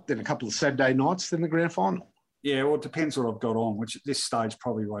Friday night, then a couple of Saturday nights, then the grand final. Yeah, well, it depends what I've got on, which at this stage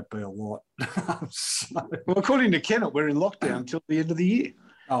probably won't be a lot. So, Well, according to Kennett, we're in lockdown until the end of the year.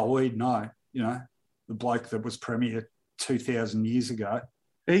 oh, we'd know, the bloke that was Premier 2,000 years ago.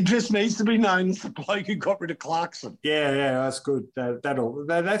 He just needs to be known as the bloke who got rid of Clarkson. Yeah, that's good.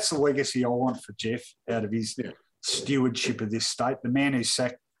 That's the legacy I want for Jeff out of his stewardship of this state. The man who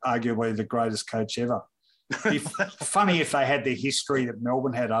sacked arguably the greatest coach ever. Funny if they had the history that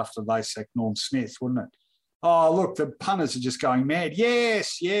Melbourne had after they sacked Norm Smith, wouldn't it? Oh, look, the punters are just going mad.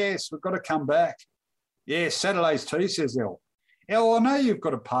 Yes, we've got to come back. Yeah, Saturdays too, says El. El, I know you've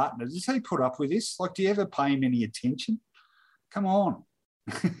got a partner. Does he put up with this? Like, do you ever pay him any attention? Come on.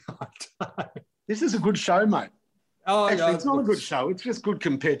 This is a good show, mate. Oh, actually, it's not a good show. It's just good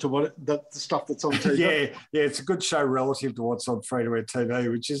compared to the stuff that's on TV. yeah, it's a good show relative to what's on free-to-air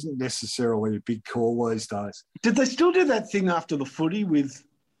TV, which isn't necessarily a big call these days. Did they still do that thing after the footy with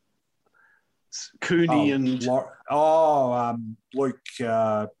Cooney and... Luke,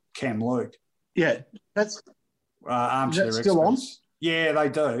 Cam Luke. Yeah, that's... Armchair is that still on? Yeah, they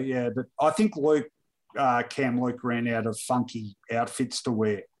do, yeah. But I think Cam Luke ran out of funky outfits to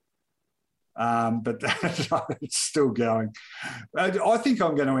wear. But it's still going. I think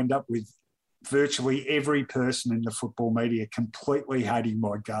I'm going to end up with virtually every person in the football media completely hating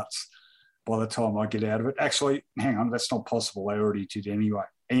my guts by the time I get out of it. Actually, hang on, that's not possible. I already did anyway.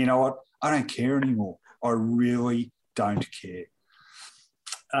 And you know what? I don't care anymore. I really don't care.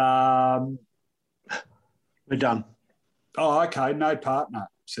 We're done. Oh, okay. No partner,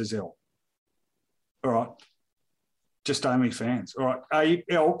 says El. All right. Just OnlyFans. All right. Hey,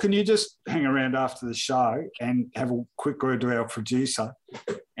 El, can you just hang around after the show and have a quick word to our producer?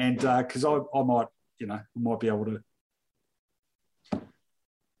 And because I might, might be able to. I'm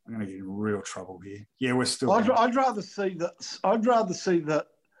going to get in real trouble here. Yeah, we're still. I'd rather see that.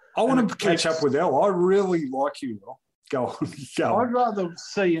 I want to catch up with El. I really like you, El. Go on. I'd rather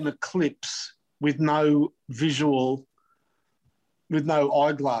see an eclipse with no visual, with no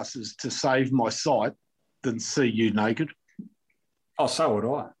eyeglasses to save my sight than see you naked. Oh, so would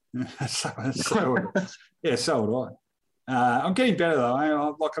I. so would I. Yeah, so would I. I'm getting better, though.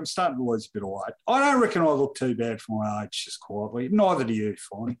 I'm starting to lose a bit of weight. I don't reckon I look too bad for my age, just quietly. Neither do you,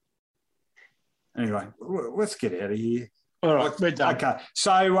 Finey. Anyway, let's get out of here. All right, we're done. Okay,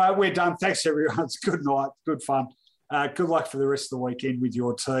 so we're done. Thanks, everyone. It's good night, good fun. Good luck for the rest of the weekend with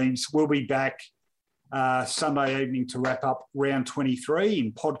your teams. We'll be back Sunday evening to wrap up round 23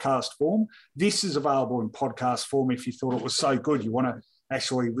 in podcast form. This is available in podcast form if you thought it was so good you want to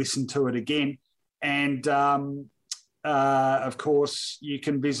actually listen to it again. And, of course, you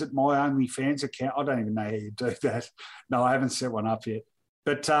can visit my OnlyFans account. I don't even know how you do that. No, I haven't set one up yet.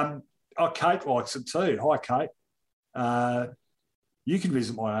 But Kate likes it too. Hi, Kate. You can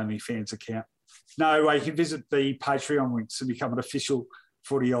visit my OnlyFans account. No, you can visit the Patreon links to become an official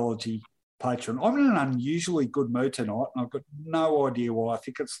Footyology patron. I'm in an unusually good mood tonight, and I've got no idea why. I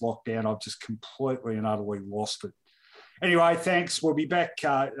think it's lockdown. I've just completely and utterly lost it. Anyway, thanks. We'll be back.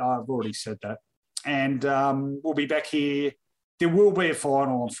 I've already said that. And we'll be back here. There will be a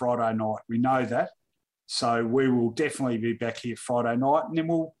final on Friday night. We know that. So we will definitely be back here Friday night. And then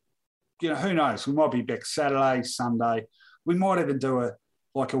we'll, who knows? We might be back Saturday, Sunday. We might even do a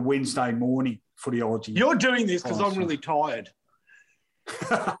Wednesday morning Footyology. You're doing this because I'm really tired.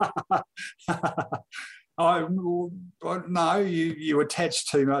 No, you attach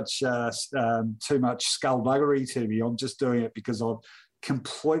too much skullduggery to me. I'm just doing it because I've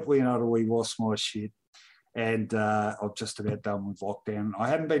completely and utterly lost my shit, and I'm just about done with lockdown. I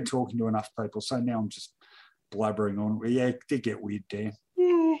hadn't been talking to enough people, so now I'm just blabbering on. Yeah, it did get weird, Dan.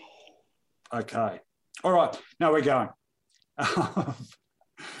 Okay, all right. No, we're going.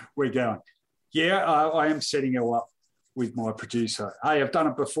 We're going. Yeah, I am setting you up with my producer. Hey, I've done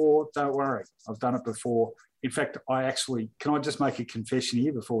it before. Don't worry. I've done it before. In fact, can I just make a confession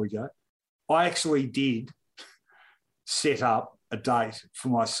here before we go? I actually did set up a date for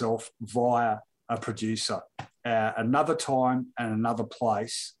myself via a producer, another time and another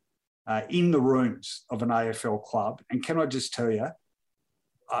place in the rooms of an AFL club. And can I just tell you,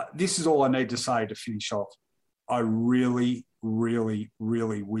 this is all I need to say to finish off. I really, really,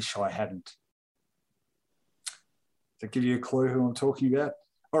 really wish I hadn't. To give you a clue who I'm talking about.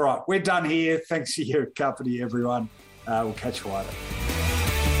 All right, we're done here. Thanks for your company, everyone. We'll catch you later.